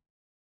education?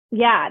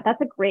 Yeah,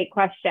 that's a great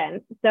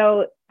question.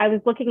 So I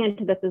was looking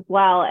into this as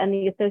well, and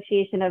the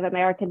Association of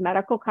American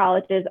Medical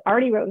Colleges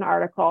already wrote an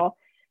article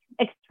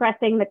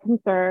expressing the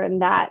concern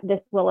that this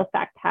will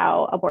affect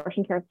how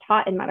abortion care is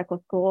taught in medical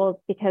schools,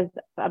 because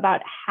about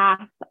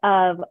half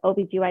of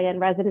OBGYN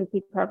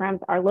residency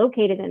programs are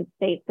located in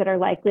states that are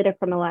likely to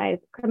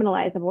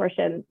criminalize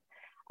abortions.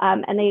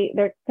 And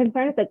their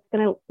concern is that it's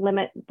going to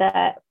limit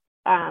the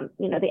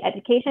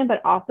education, but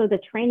also the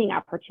training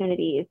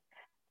opportunities.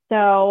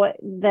 So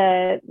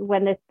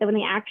when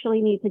they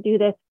actually need to do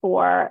this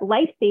for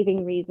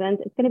life-saving reasons,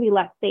 it's going to be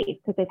less safe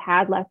because they've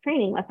had less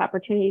training, less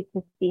opportunities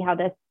to see how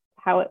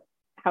it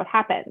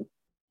happens.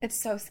 It's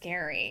so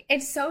scary.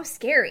 It's so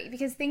scary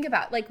because think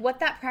about like what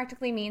that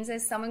practically means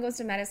is someone goes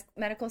to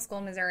medical school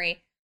in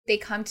Missouri, they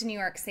come to New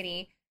York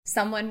City,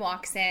 someone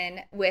walks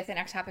in with an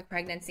ectopic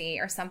pregnancy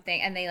or something,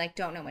 and they like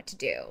don't know what to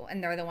do,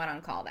 and they're the one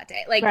on call that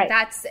day. Like right.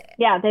 That's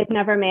they've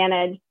never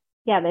managed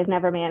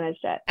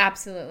it.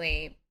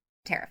 Absolutely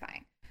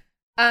terrifying.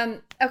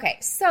 Okay,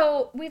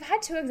 so we've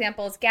had two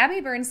examples, Gabby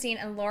Bernstein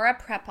and Laura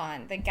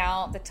Prepon,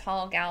 the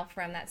tall gal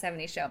from that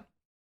 70s show.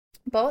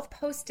 Both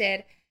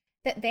posted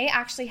that they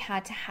actually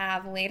had to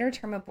have later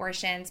term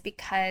abortions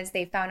because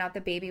they found out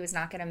the baby was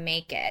not going to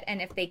make it.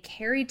 And if they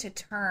carried to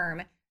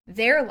term,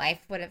 their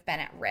life would have been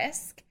at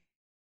risk.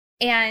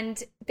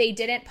 And they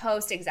didn't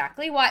post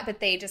exactly what, but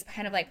they just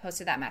kind of like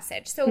posted that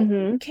message. So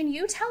Can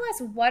you tell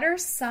us what are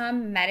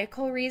some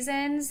medical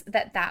reasons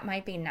that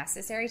might be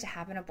necessary to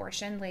have an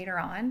abortion later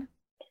on?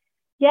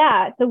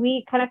 Yeah, so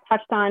we kind of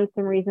touched on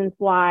some reasons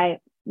why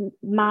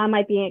mom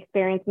might be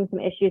experiencing some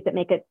issues that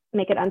make it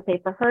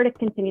unsafe for her to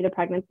continue the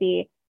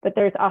pregnancy, but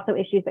there's also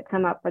issues that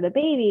come up for the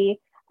baby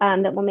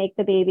that will make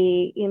the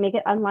baby, make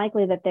it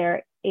unlikely that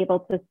they're able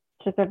to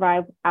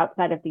survive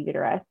outside of the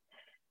uterus.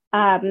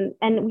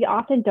 And we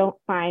often don't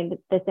find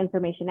this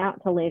information out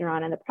until later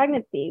on in the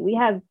pregnancy. We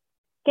have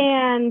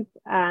scans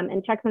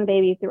and checks on the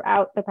baby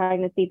throughout the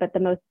pregnancy, but the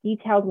most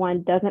detailed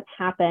one doesn't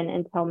happen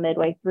until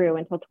midway through,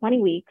 until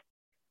 20 weeks.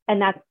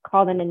 And that's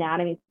called an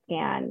anatomy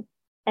scan.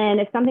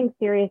 And if something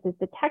serious is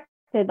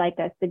detected, like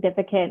a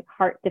significant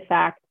heart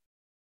defect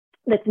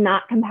that's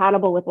not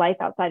compatible with life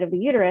outside of the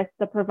uterus,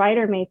 the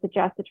provider may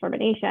suggest a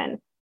termination.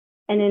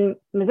 And in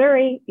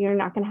Missouri, you're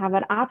not going to have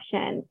that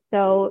option.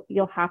 So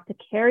you'll have to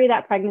carry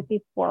that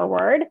pregnancy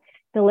forward,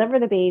 deliver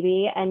the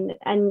baby, and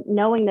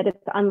knowing that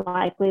it's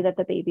unlikely that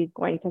the baby's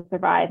going to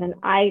survive. And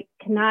I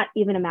cannot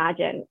even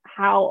imagine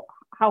how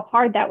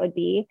hard that would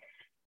be,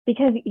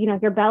 because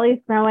your belly's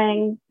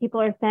growing. People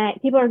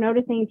are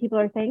noticing, people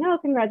are saying, oh,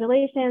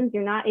 congratulations.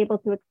 You're not able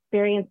to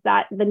experience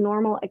the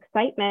normal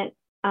excitement.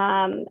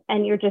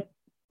 And you're just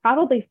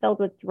probably filled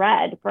with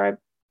dread for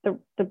the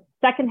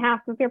second half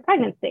of your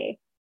pregnancy.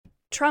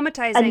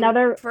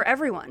 Traumatizing for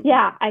everyone.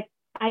 Yeah,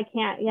 I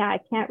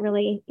can't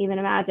really even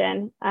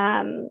imagine.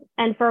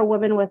 And for a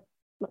woman with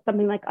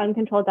something like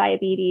uncontrolled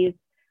diabetes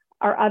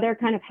or other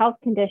kind of health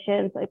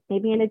conditions, like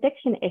maybe an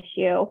addiction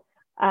issue,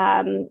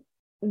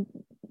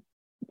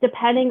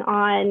 depending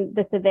on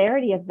the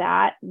severity of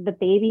that, the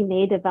baby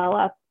may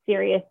develop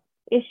serious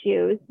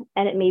issues,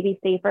 and it may be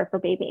safer for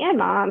baby and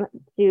mom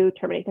to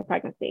terminate the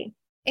pregnancy.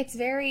 It's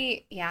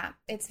very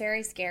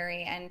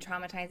scary and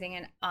traumatizing.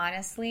 And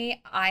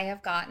honestly,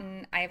 I've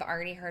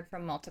already heard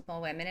from multiple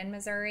women in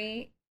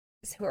Missouri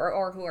who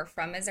are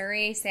from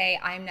Missouri say,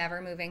 I'm never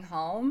moving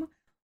home,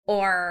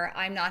 or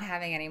I'm not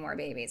having any more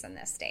babies in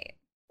this state.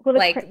 Well,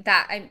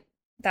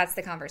 that's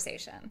the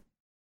conversation.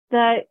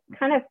 The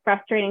kind of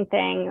frustrating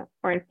thing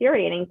or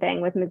infuriating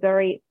thing with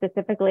Missouri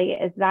specifically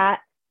is that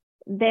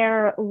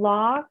their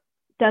law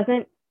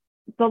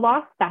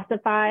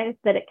specifies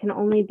that it can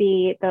only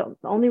be, the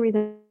only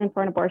reason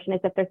for an abortion is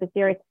if there's a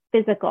serious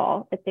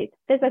physical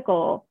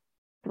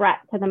threat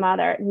to the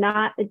mother,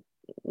 not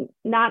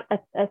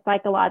a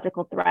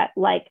psychological threat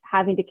like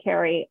having to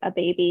carry a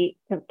baby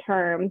to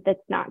term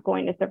that's not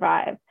going to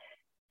survive.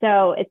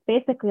 So it's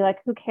basically like,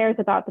 who cares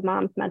about the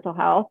mom's mental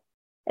health?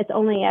 It's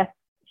only if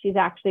she's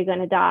actually going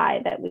to die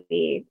that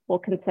we will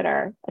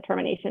consider a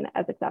termination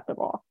as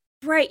acceptable.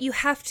 Right. You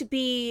have to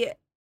be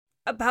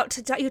about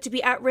to die. You have to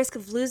be at risk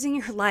of losing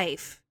your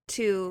life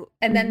to...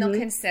 And then they'll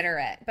consider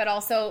it, but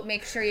also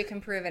make sure you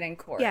can prove it in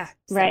court. Yeah.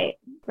 So. Right.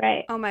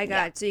 Oh my God.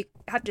 Yeah. So you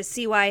have to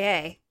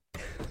CYA.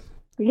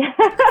 Yeah.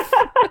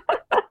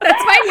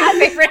 That's my new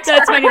favorite term.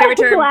 That's my new favorite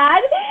term.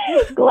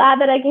 Glad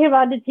that I came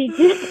on to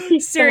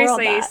teach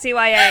Seriously,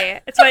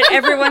 CYA. It's what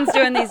everyone's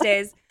doing these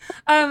days.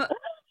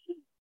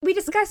 We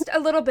discussed a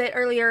little bit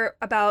earlier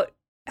about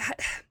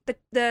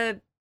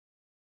the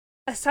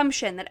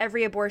assumption that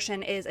every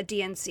abortion is a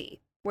DNC,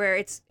 where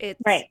it's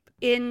right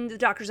in the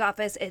doctor's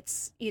office.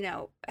 It's,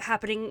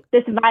 happening.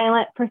 This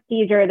violent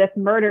procedure, this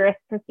murderous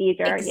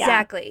procedure.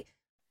 Exactly. Yeah.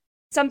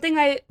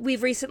 Something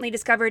we've recently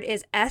discovered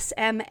is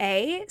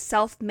SMA,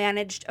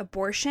 self-managed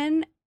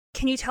abortion.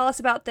 Can you tell us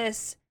about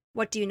this?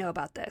 What do you know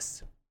about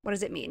this? What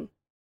does it mean?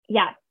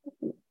 Yes.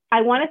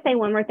 I want to say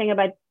one more thing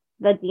about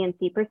the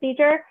DNC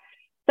procedure.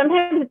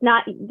 Sometimes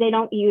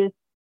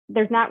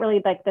there's not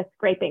really like the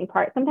scraping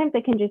part. Sometimes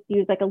they can just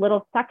use like a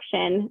little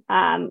suction,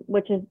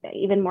 which is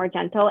even more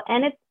gentle.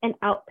 And it's an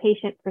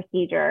outpatient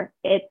procedure.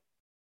 It's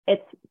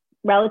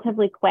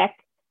relatively quick.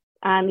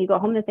 You go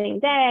home the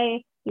same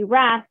day, you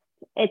rest.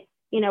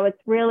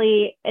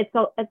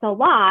 It's a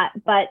lot,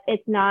 but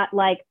it's not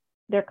like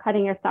they're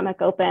cutting your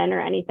stomach open or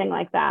anything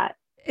like that.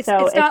 It's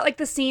not like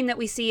the scene that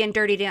we see in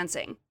Dirty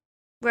Dancing,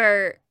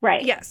 where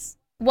right. Yes.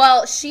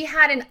 Well, she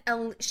had an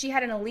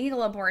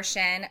illegal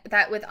abortion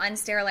that with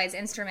unsterilized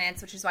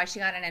instruments, which is why she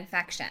got an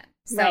infection.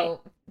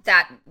 So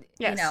that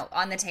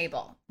on the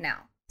table now.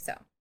 So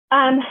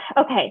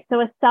okay,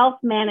 so a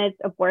self-managed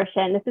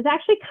abortion. This is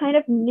actually kind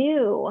of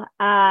new.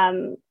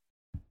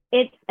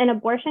 It's an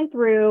abortion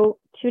through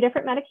 2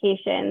 different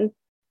medications,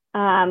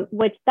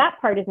 which that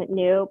part isn't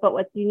new. But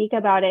what's unique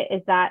about it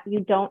is that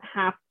you don't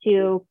have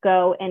to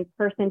go in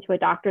person to a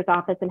doctor's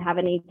office and have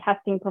any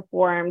testing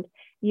performed.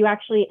 You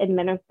actually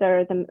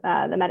administer the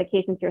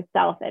medications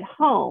yourself at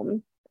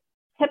home.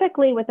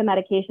 Typically with a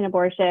medication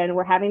abortion,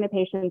 we're having the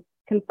patients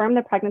confirm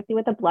the pregnancy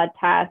with a blood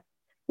test.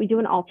 We do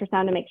an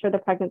ultrasound to make sure the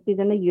pregnancy is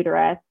in the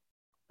uterus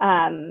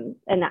and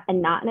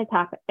not an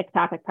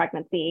ectopic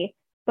pregnancy.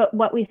 But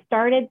what we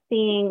started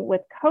seeing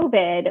with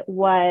COVID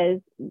was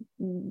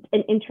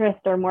an interest,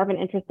 or more of an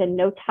interest, in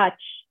no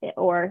touch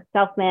or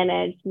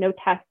self-managed, no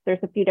tests. There's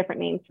a few different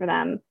names for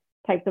them,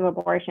 types of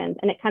abortions.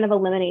 And it kind of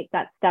eliminates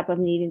that step of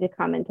needing to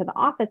come into the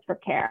office for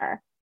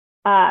care.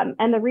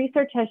 And the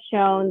research has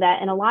shown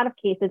that in a lot of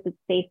cases, it's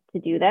safe to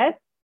do this.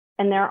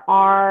 And there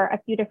are a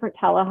few different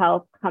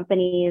telehealth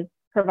companies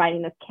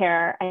providing this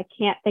care. I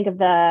can't think of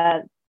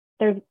the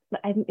Is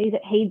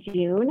it Hey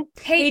June?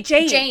 Hey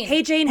Jane.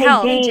 Hey Jane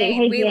Health. Hey Jane.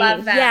 Hey We Jane.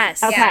 love them.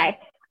 Yes. Okay. Yeah.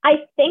 I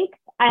think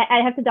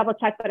I have to double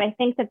check, but I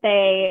think that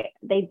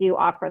they do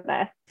offer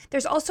this.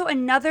 There's also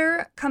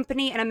another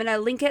company, and I'm going to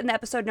link it in the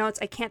episode notes.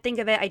 I can't think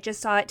of it. I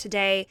just saw it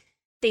today.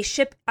 They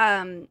ship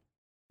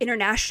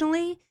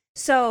internationally.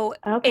 So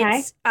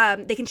it's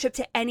they can ship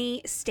to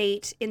any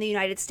state in the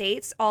United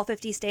States, all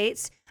 50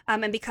 states.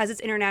 And because it's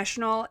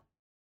international,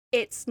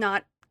 it's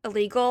not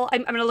illegal.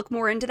 I'm going to look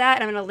more into that,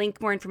 and I'm going to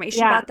link more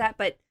information about that.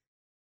 But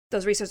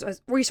those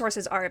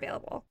resources are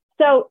available.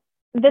 So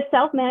the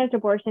self-managed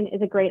abortion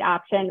is a great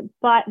option,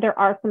 but there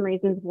are some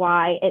reasons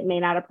why it may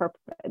not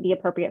be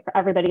appropriate for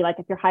everybody. Like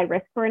if you're high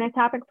risk for an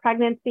ectopic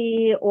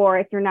pregnancy, or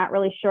if you're not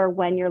really sure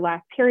when your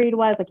last period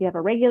was, like you have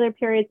a regular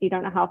period, so you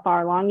don't know how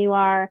far along you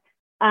are.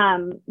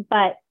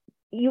 But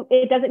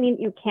it doesn't mean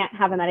you can't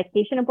have a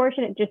medication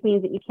abortion. It just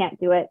means that you can't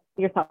do it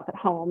yourself at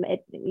home.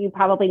 You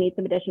probably need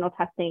some additional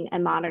testing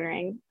and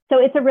monitoring. So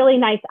it's a really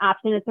nice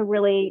option. It's a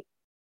really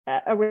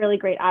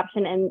great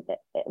option. And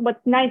what's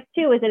nice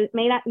too is that it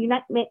may not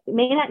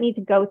need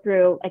to go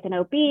through like an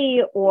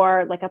OB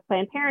or like a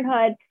Planned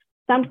Parenthood.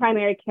 Some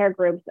primary care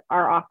groups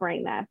are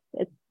offering this.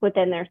 It's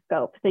within their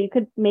scope. So you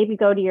could maybe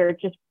go to your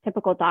just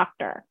typical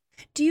doctor.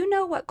 Do you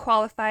know what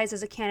qualifies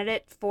as a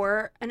candidate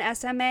for an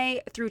SMA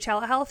through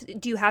telehealth?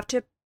 Do you have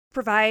to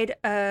provide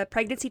a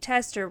pregnancy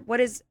test, or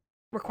what is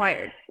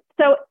required?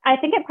 So I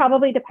think it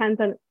probably depends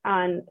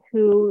on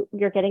who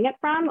you're getting it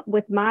from.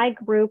 With my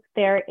group,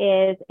 there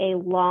is a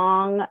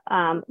long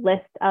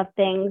list of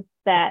things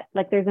that,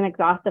 like, there's an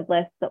exhaustive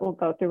list that we'll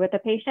go through with the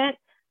patient.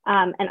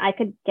 And I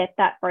could get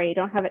that for you. I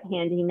don't have it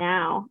handy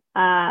now.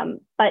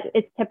 But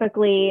it's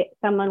typically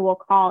someone will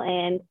call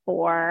in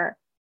for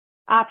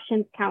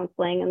options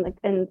counseling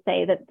and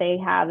say that they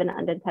have an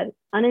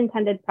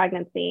unintended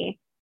pregnancy.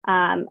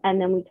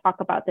 And then we talk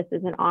about this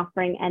as an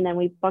offering, and then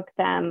we book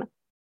them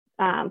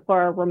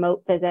for a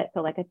remote visit.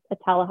 So like a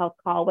telehealth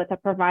call with a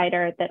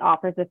provider that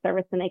offers the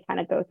service, and they kind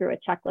of go through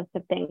a checklist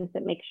of things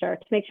that make sure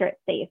it's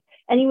safe.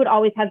 And you would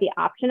always have the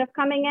option of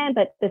coming in,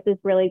 but this is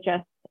really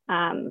just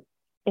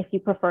if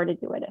you prefer to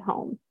do it at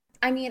home.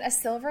 I mean, a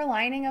silver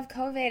lining of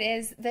COVID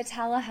is the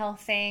telehealth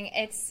thing.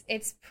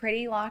 It's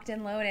pretty locked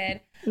and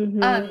loaded.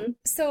 Mm-hmm.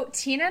 So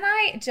Tina and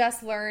I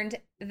just learned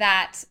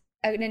that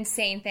an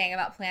insane thing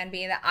about Plan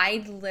B that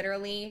I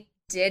literally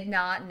did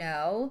not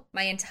know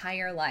my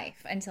entire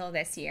life until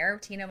this year,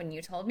 Tina, when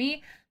you told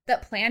me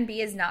that Plan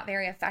B is not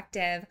very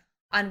effective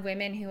on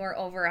women who are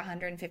over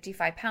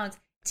 155 pounds.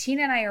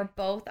 Tina and I are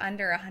both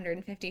under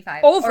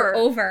 155. Over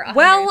 155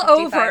 well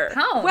over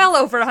pounds. Well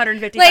over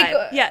 155.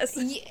 Like, yes.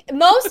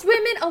 Most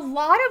women, a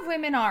lot of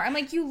women are. I'm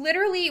like,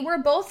 we're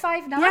both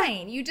 5'9". Yeah.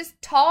 You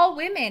just tall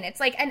women.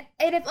 It's like, and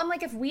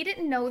if we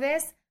didn't know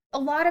this, a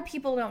lot of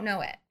people don't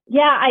know it.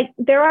 Yeah,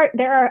 there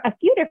are a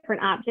few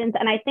different options.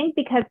 And I think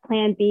because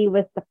Plan B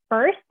was the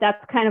first,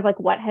 that's kind of like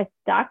what has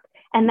stuck.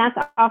 And that's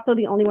also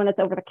the only one that's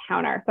over the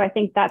counter. So I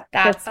think that's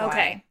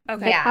okay.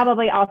 They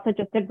probably also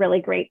just did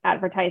really great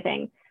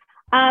advertising.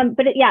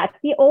 But it's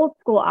the old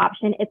school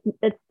option.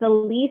 It's the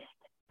least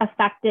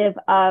effective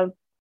of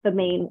the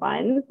main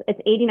ones. It's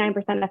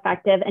 89%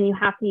 effective, and you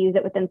have to use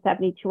it within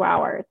 72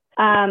 hours.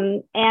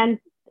 And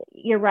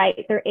you're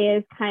right, there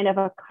is kind of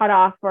a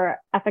cutoff for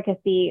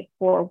efficacy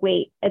for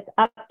weight. It's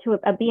up to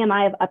a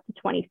BMI of up to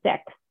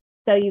 26.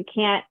 So you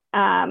can't,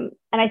 and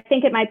I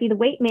think it might be the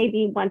weight may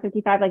be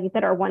 155, like you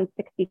said, or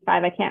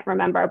 165. I can't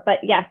remember. But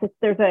yes,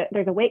 there's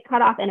a weight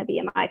cutoff and a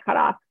BMI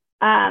cutoff.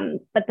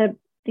 But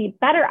the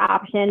better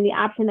option, the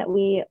option that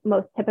we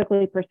most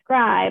typically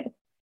prescribe,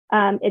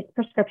 it's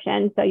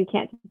prescription, so you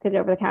can't get it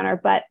over the counter,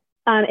 but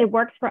it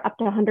works for up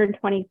to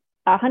 120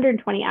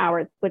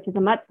 hours, which is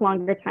a much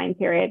longer time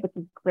period, which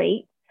is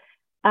great.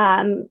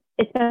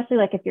 Especially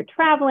like if you're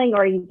traveling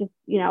or you just,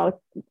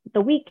 it's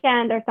the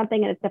weekend or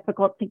something and it's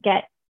difficult to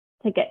get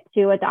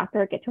to a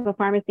doctor, get to a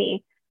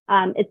pharmacy.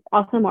 It's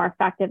also more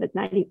effective. It's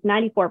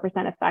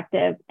 94%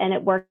 effective, and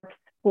it works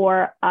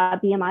for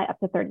BMI up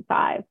to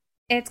 35.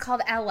 It's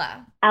called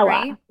Ella.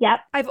 Right? Yep.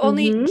 I've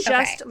only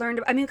just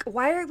learned. I mean,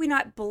 why are we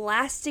not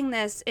blasting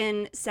this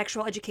in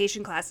sexual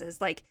education classes?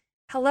 Like,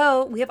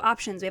 hello, we have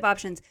options.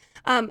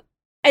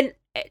 And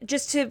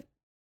just to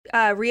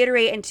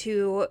reiterate and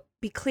to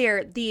be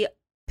clear, the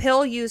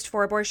pill used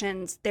for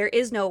abortions, there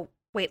is no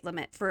weight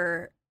limit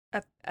for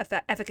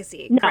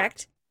efficacy,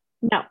 correct?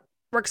 No.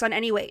 Works on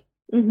any weight.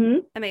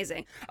 Mm-hmm.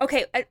 Amazing.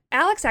 Okay,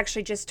 Alex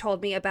actually just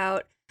told me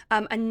about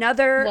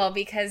another... Well,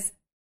 because...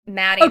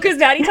 Maddie. Oh, because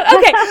Maddie.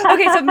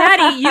 Okay. So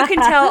Maddie, you can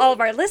tell all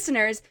of our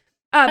listeners.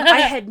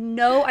 I had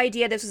no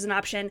idea this was an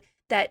option,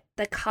 that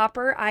the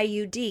copper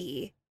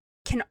IUD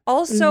can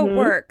also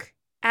work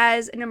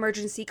as an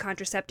emergency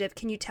contraceptive.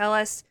 Can you tell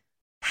us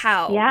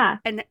how? Yeah.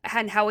 And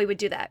how we would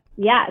do that?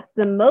 Yeah, it's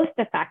the most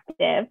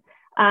effective,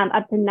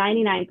 up to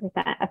 99%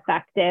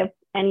 effective,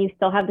 and you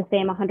still have the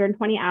same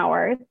 120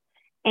 hours.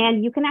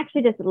 And you can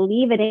actually just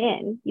leave it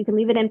in. You can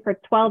leave it in for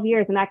 12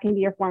 years, and that can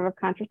be your form of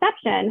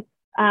contraception.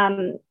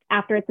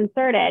 After it's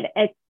inserted,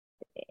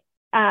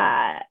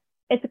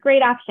 it's a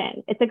great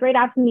option. It's a great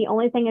option. The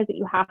only thing is that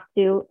you have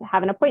to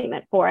have an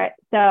appointment for it.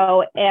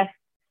 So if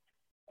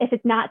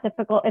it's not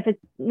difficult, if it's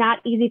not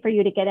easy for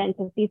you to get in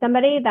to see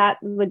somebody, that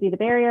would be the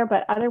barrier.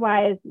 But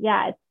otherwise,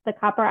 yeah, it's the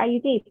copper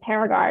IUD,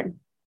 Paragard.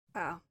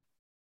 Wow.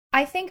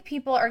 I think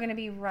people are going to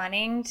be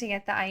running to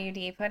get the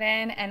IUD put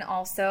in and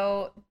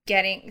also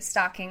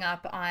stocking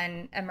up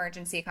on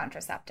emergency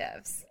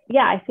contraceptives.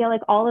 Yeah, I feel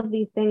like all of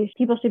these things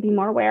people should be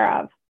more aware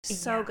of.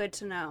 So good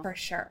to know. For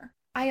sure.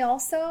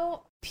 I've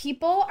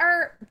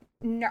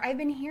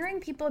been hearing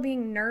people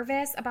being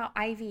nervous about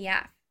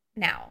IVF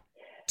now.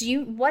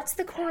 What's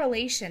the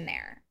correlation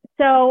there?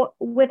 So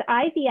with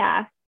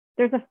IVF,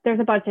 there's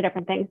a bunch of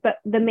different things, but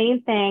the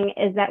main thing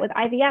is that with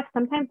IVF,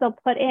 oftentimes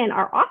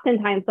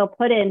they'll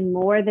put in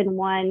more than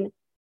one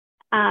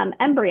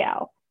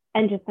embryo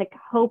and just like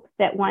hope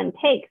that one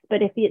takes.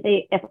 But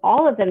if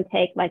all of them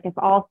take, like if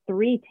all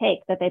 3 take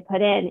that they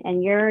put in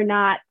and you're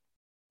not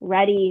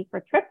ready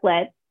for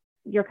triplets,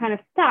 you're kind of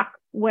stuck.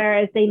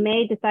 Whereas they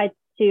may decide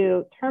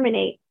to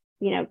terminate,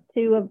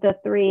 2 of the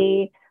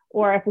 3,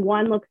 or if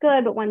one looks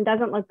good but one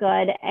doesn't look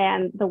good,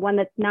 and the one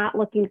that's not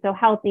looking so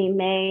healthy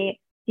may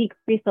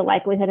decrease the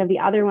likelihood of the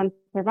other one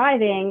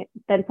surviving,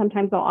 then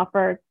sometimes they'll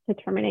offer to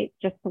terminate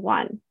just the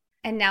one.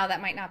 And now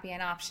that might not be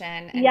an option,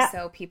 and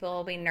so people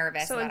will be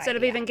nervous. So instead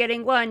of even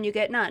getting one, you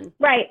get none.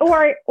 Right,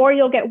 or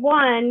you'll get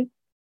one,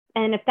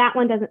 and if that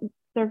one doesn't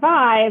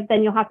survive,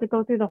 then you'll have to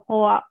go through the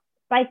whole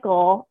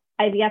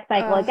IVF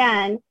cycle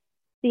again.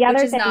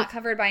 Which is not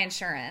covered by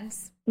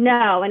insurance.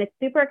 No, and it's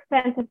super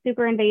expensive,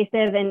 super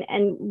invasive,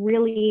 and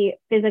really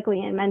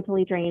physically and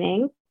mentally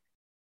draining.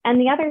 And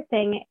the other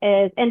thing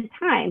is, and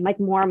time, like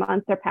more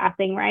months are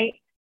passing, right?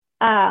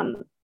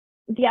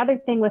 The other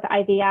thing with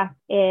IVF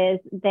is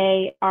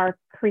they're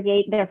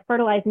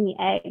fertilizing the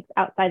eggs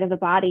outside of the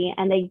body,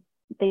 and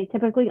they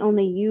typically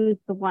only use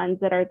the ones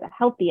that are the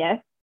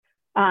healthiest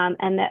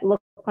and that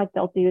look like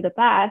they'll do the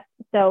best.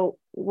 So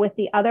with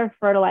the other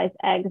fertilized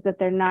eggs that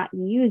they're not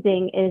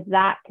using, is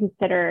that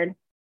considered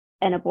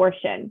an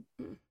abortion?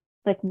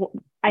 Like,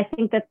 I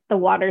think that the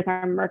waters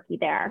are murky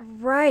there.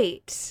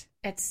 Right.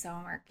 It's so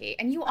murky.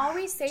 And you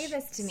always say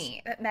this to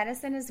me, that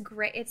medicine is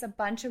great. It's a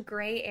bunch of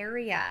gray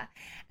area.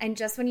 And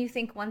just when you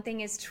think one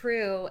thing is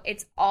true,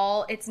 it's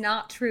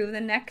not true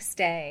the next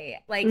day.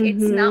 Like,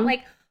 It's not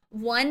like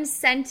one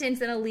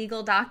sentence in a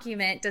legal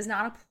document does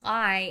not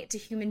apply to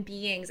human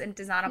beings and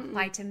does not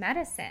apply to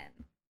medicine.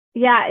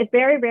 Yeah, it's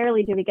very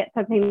rarely do we get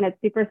something that's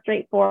super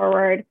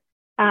straightforward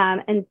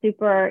and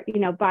super,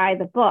 by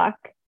the book.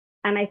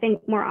 And I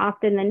think more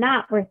often than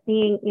not, we're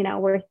seeing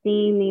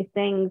these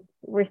things.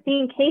 We're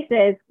seeing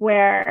cases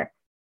where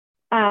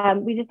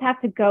we just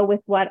have to go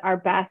with what our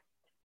best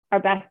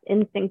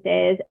instinct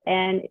is,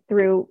 and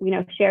through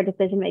shared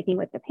decision making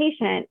with the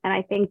patient. And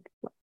I think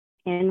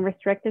in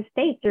restrictive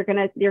states, you're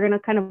gonna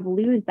kind of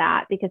lose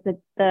that, because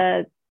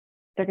there's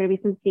gonna be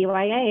some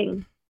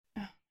CYAing.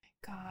 Oh my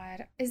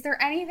God! Is there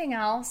anything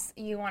else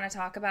you want to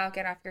talk about?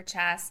 Get off your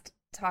chest.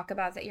 Talk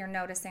about that you're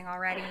noticing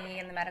already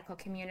in the medical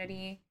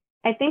community.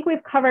 I think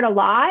we've covered a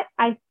lot.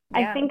 I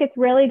think it's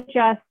really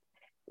just,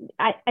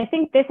 I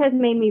think this has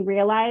made me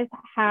realize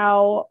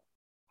how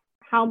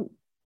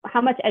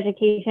much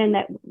education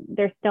that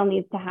there still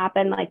needs to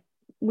happen. Like,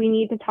 we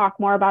need to talk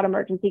more about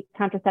emergency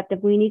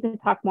contraceptive. We need to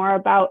talk more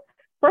about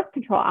birth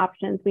control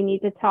options. We need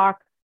to talk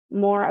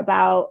more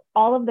about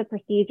all of the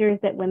procedures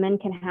that women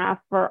can have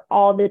for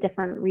all the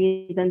different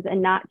reasons,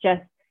 and not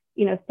just,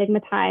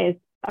 stigmatize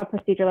a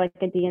procedure like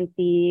a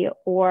DNC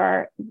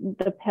or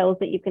the pills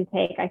that you can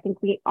take. I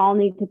think we all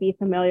need to be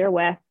familiar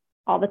with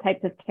all the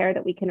types of care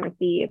that we can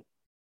receive.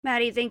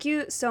 Maddie, thank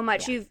you so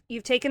much. Yeah.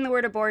 You've taken the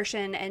word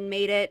abortion and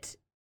made it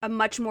a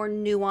much more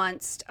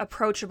nuanced,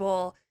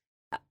 approachable,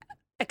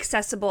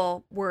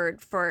 accessible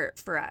word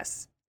for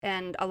us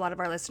and a lot of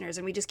our listeners.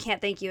 And we just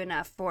can't thank you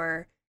enough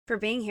for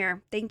being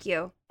here. Thank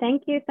you.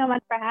 Thank you so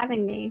much for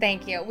having me.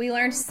 Thank you. We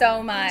learned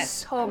so much.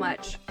 So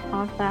much.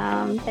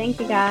 Awesome. Thank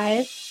you,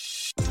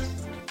 guys.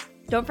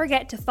 Don't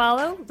forget to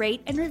follow,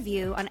 rate, and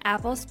review on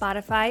Apple,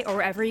 Spotify, or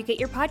wherever you get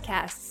your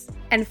podcasts.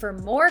 And for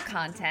more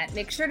content,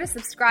 make sure to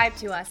subscribe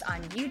to us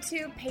on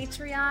YouTube,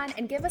 Patreon,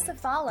 and give us a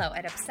follow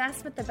at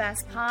Obsessed with the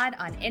Best Pod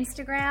on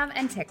Instagram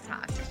and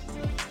TikTok.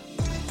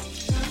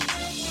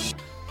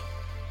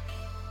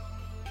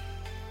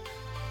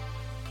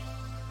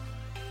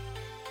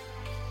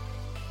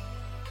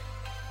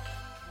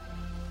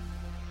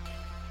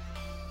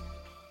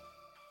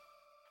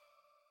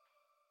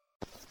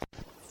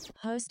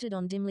 Hosted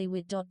on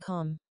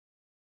dimlywit.com.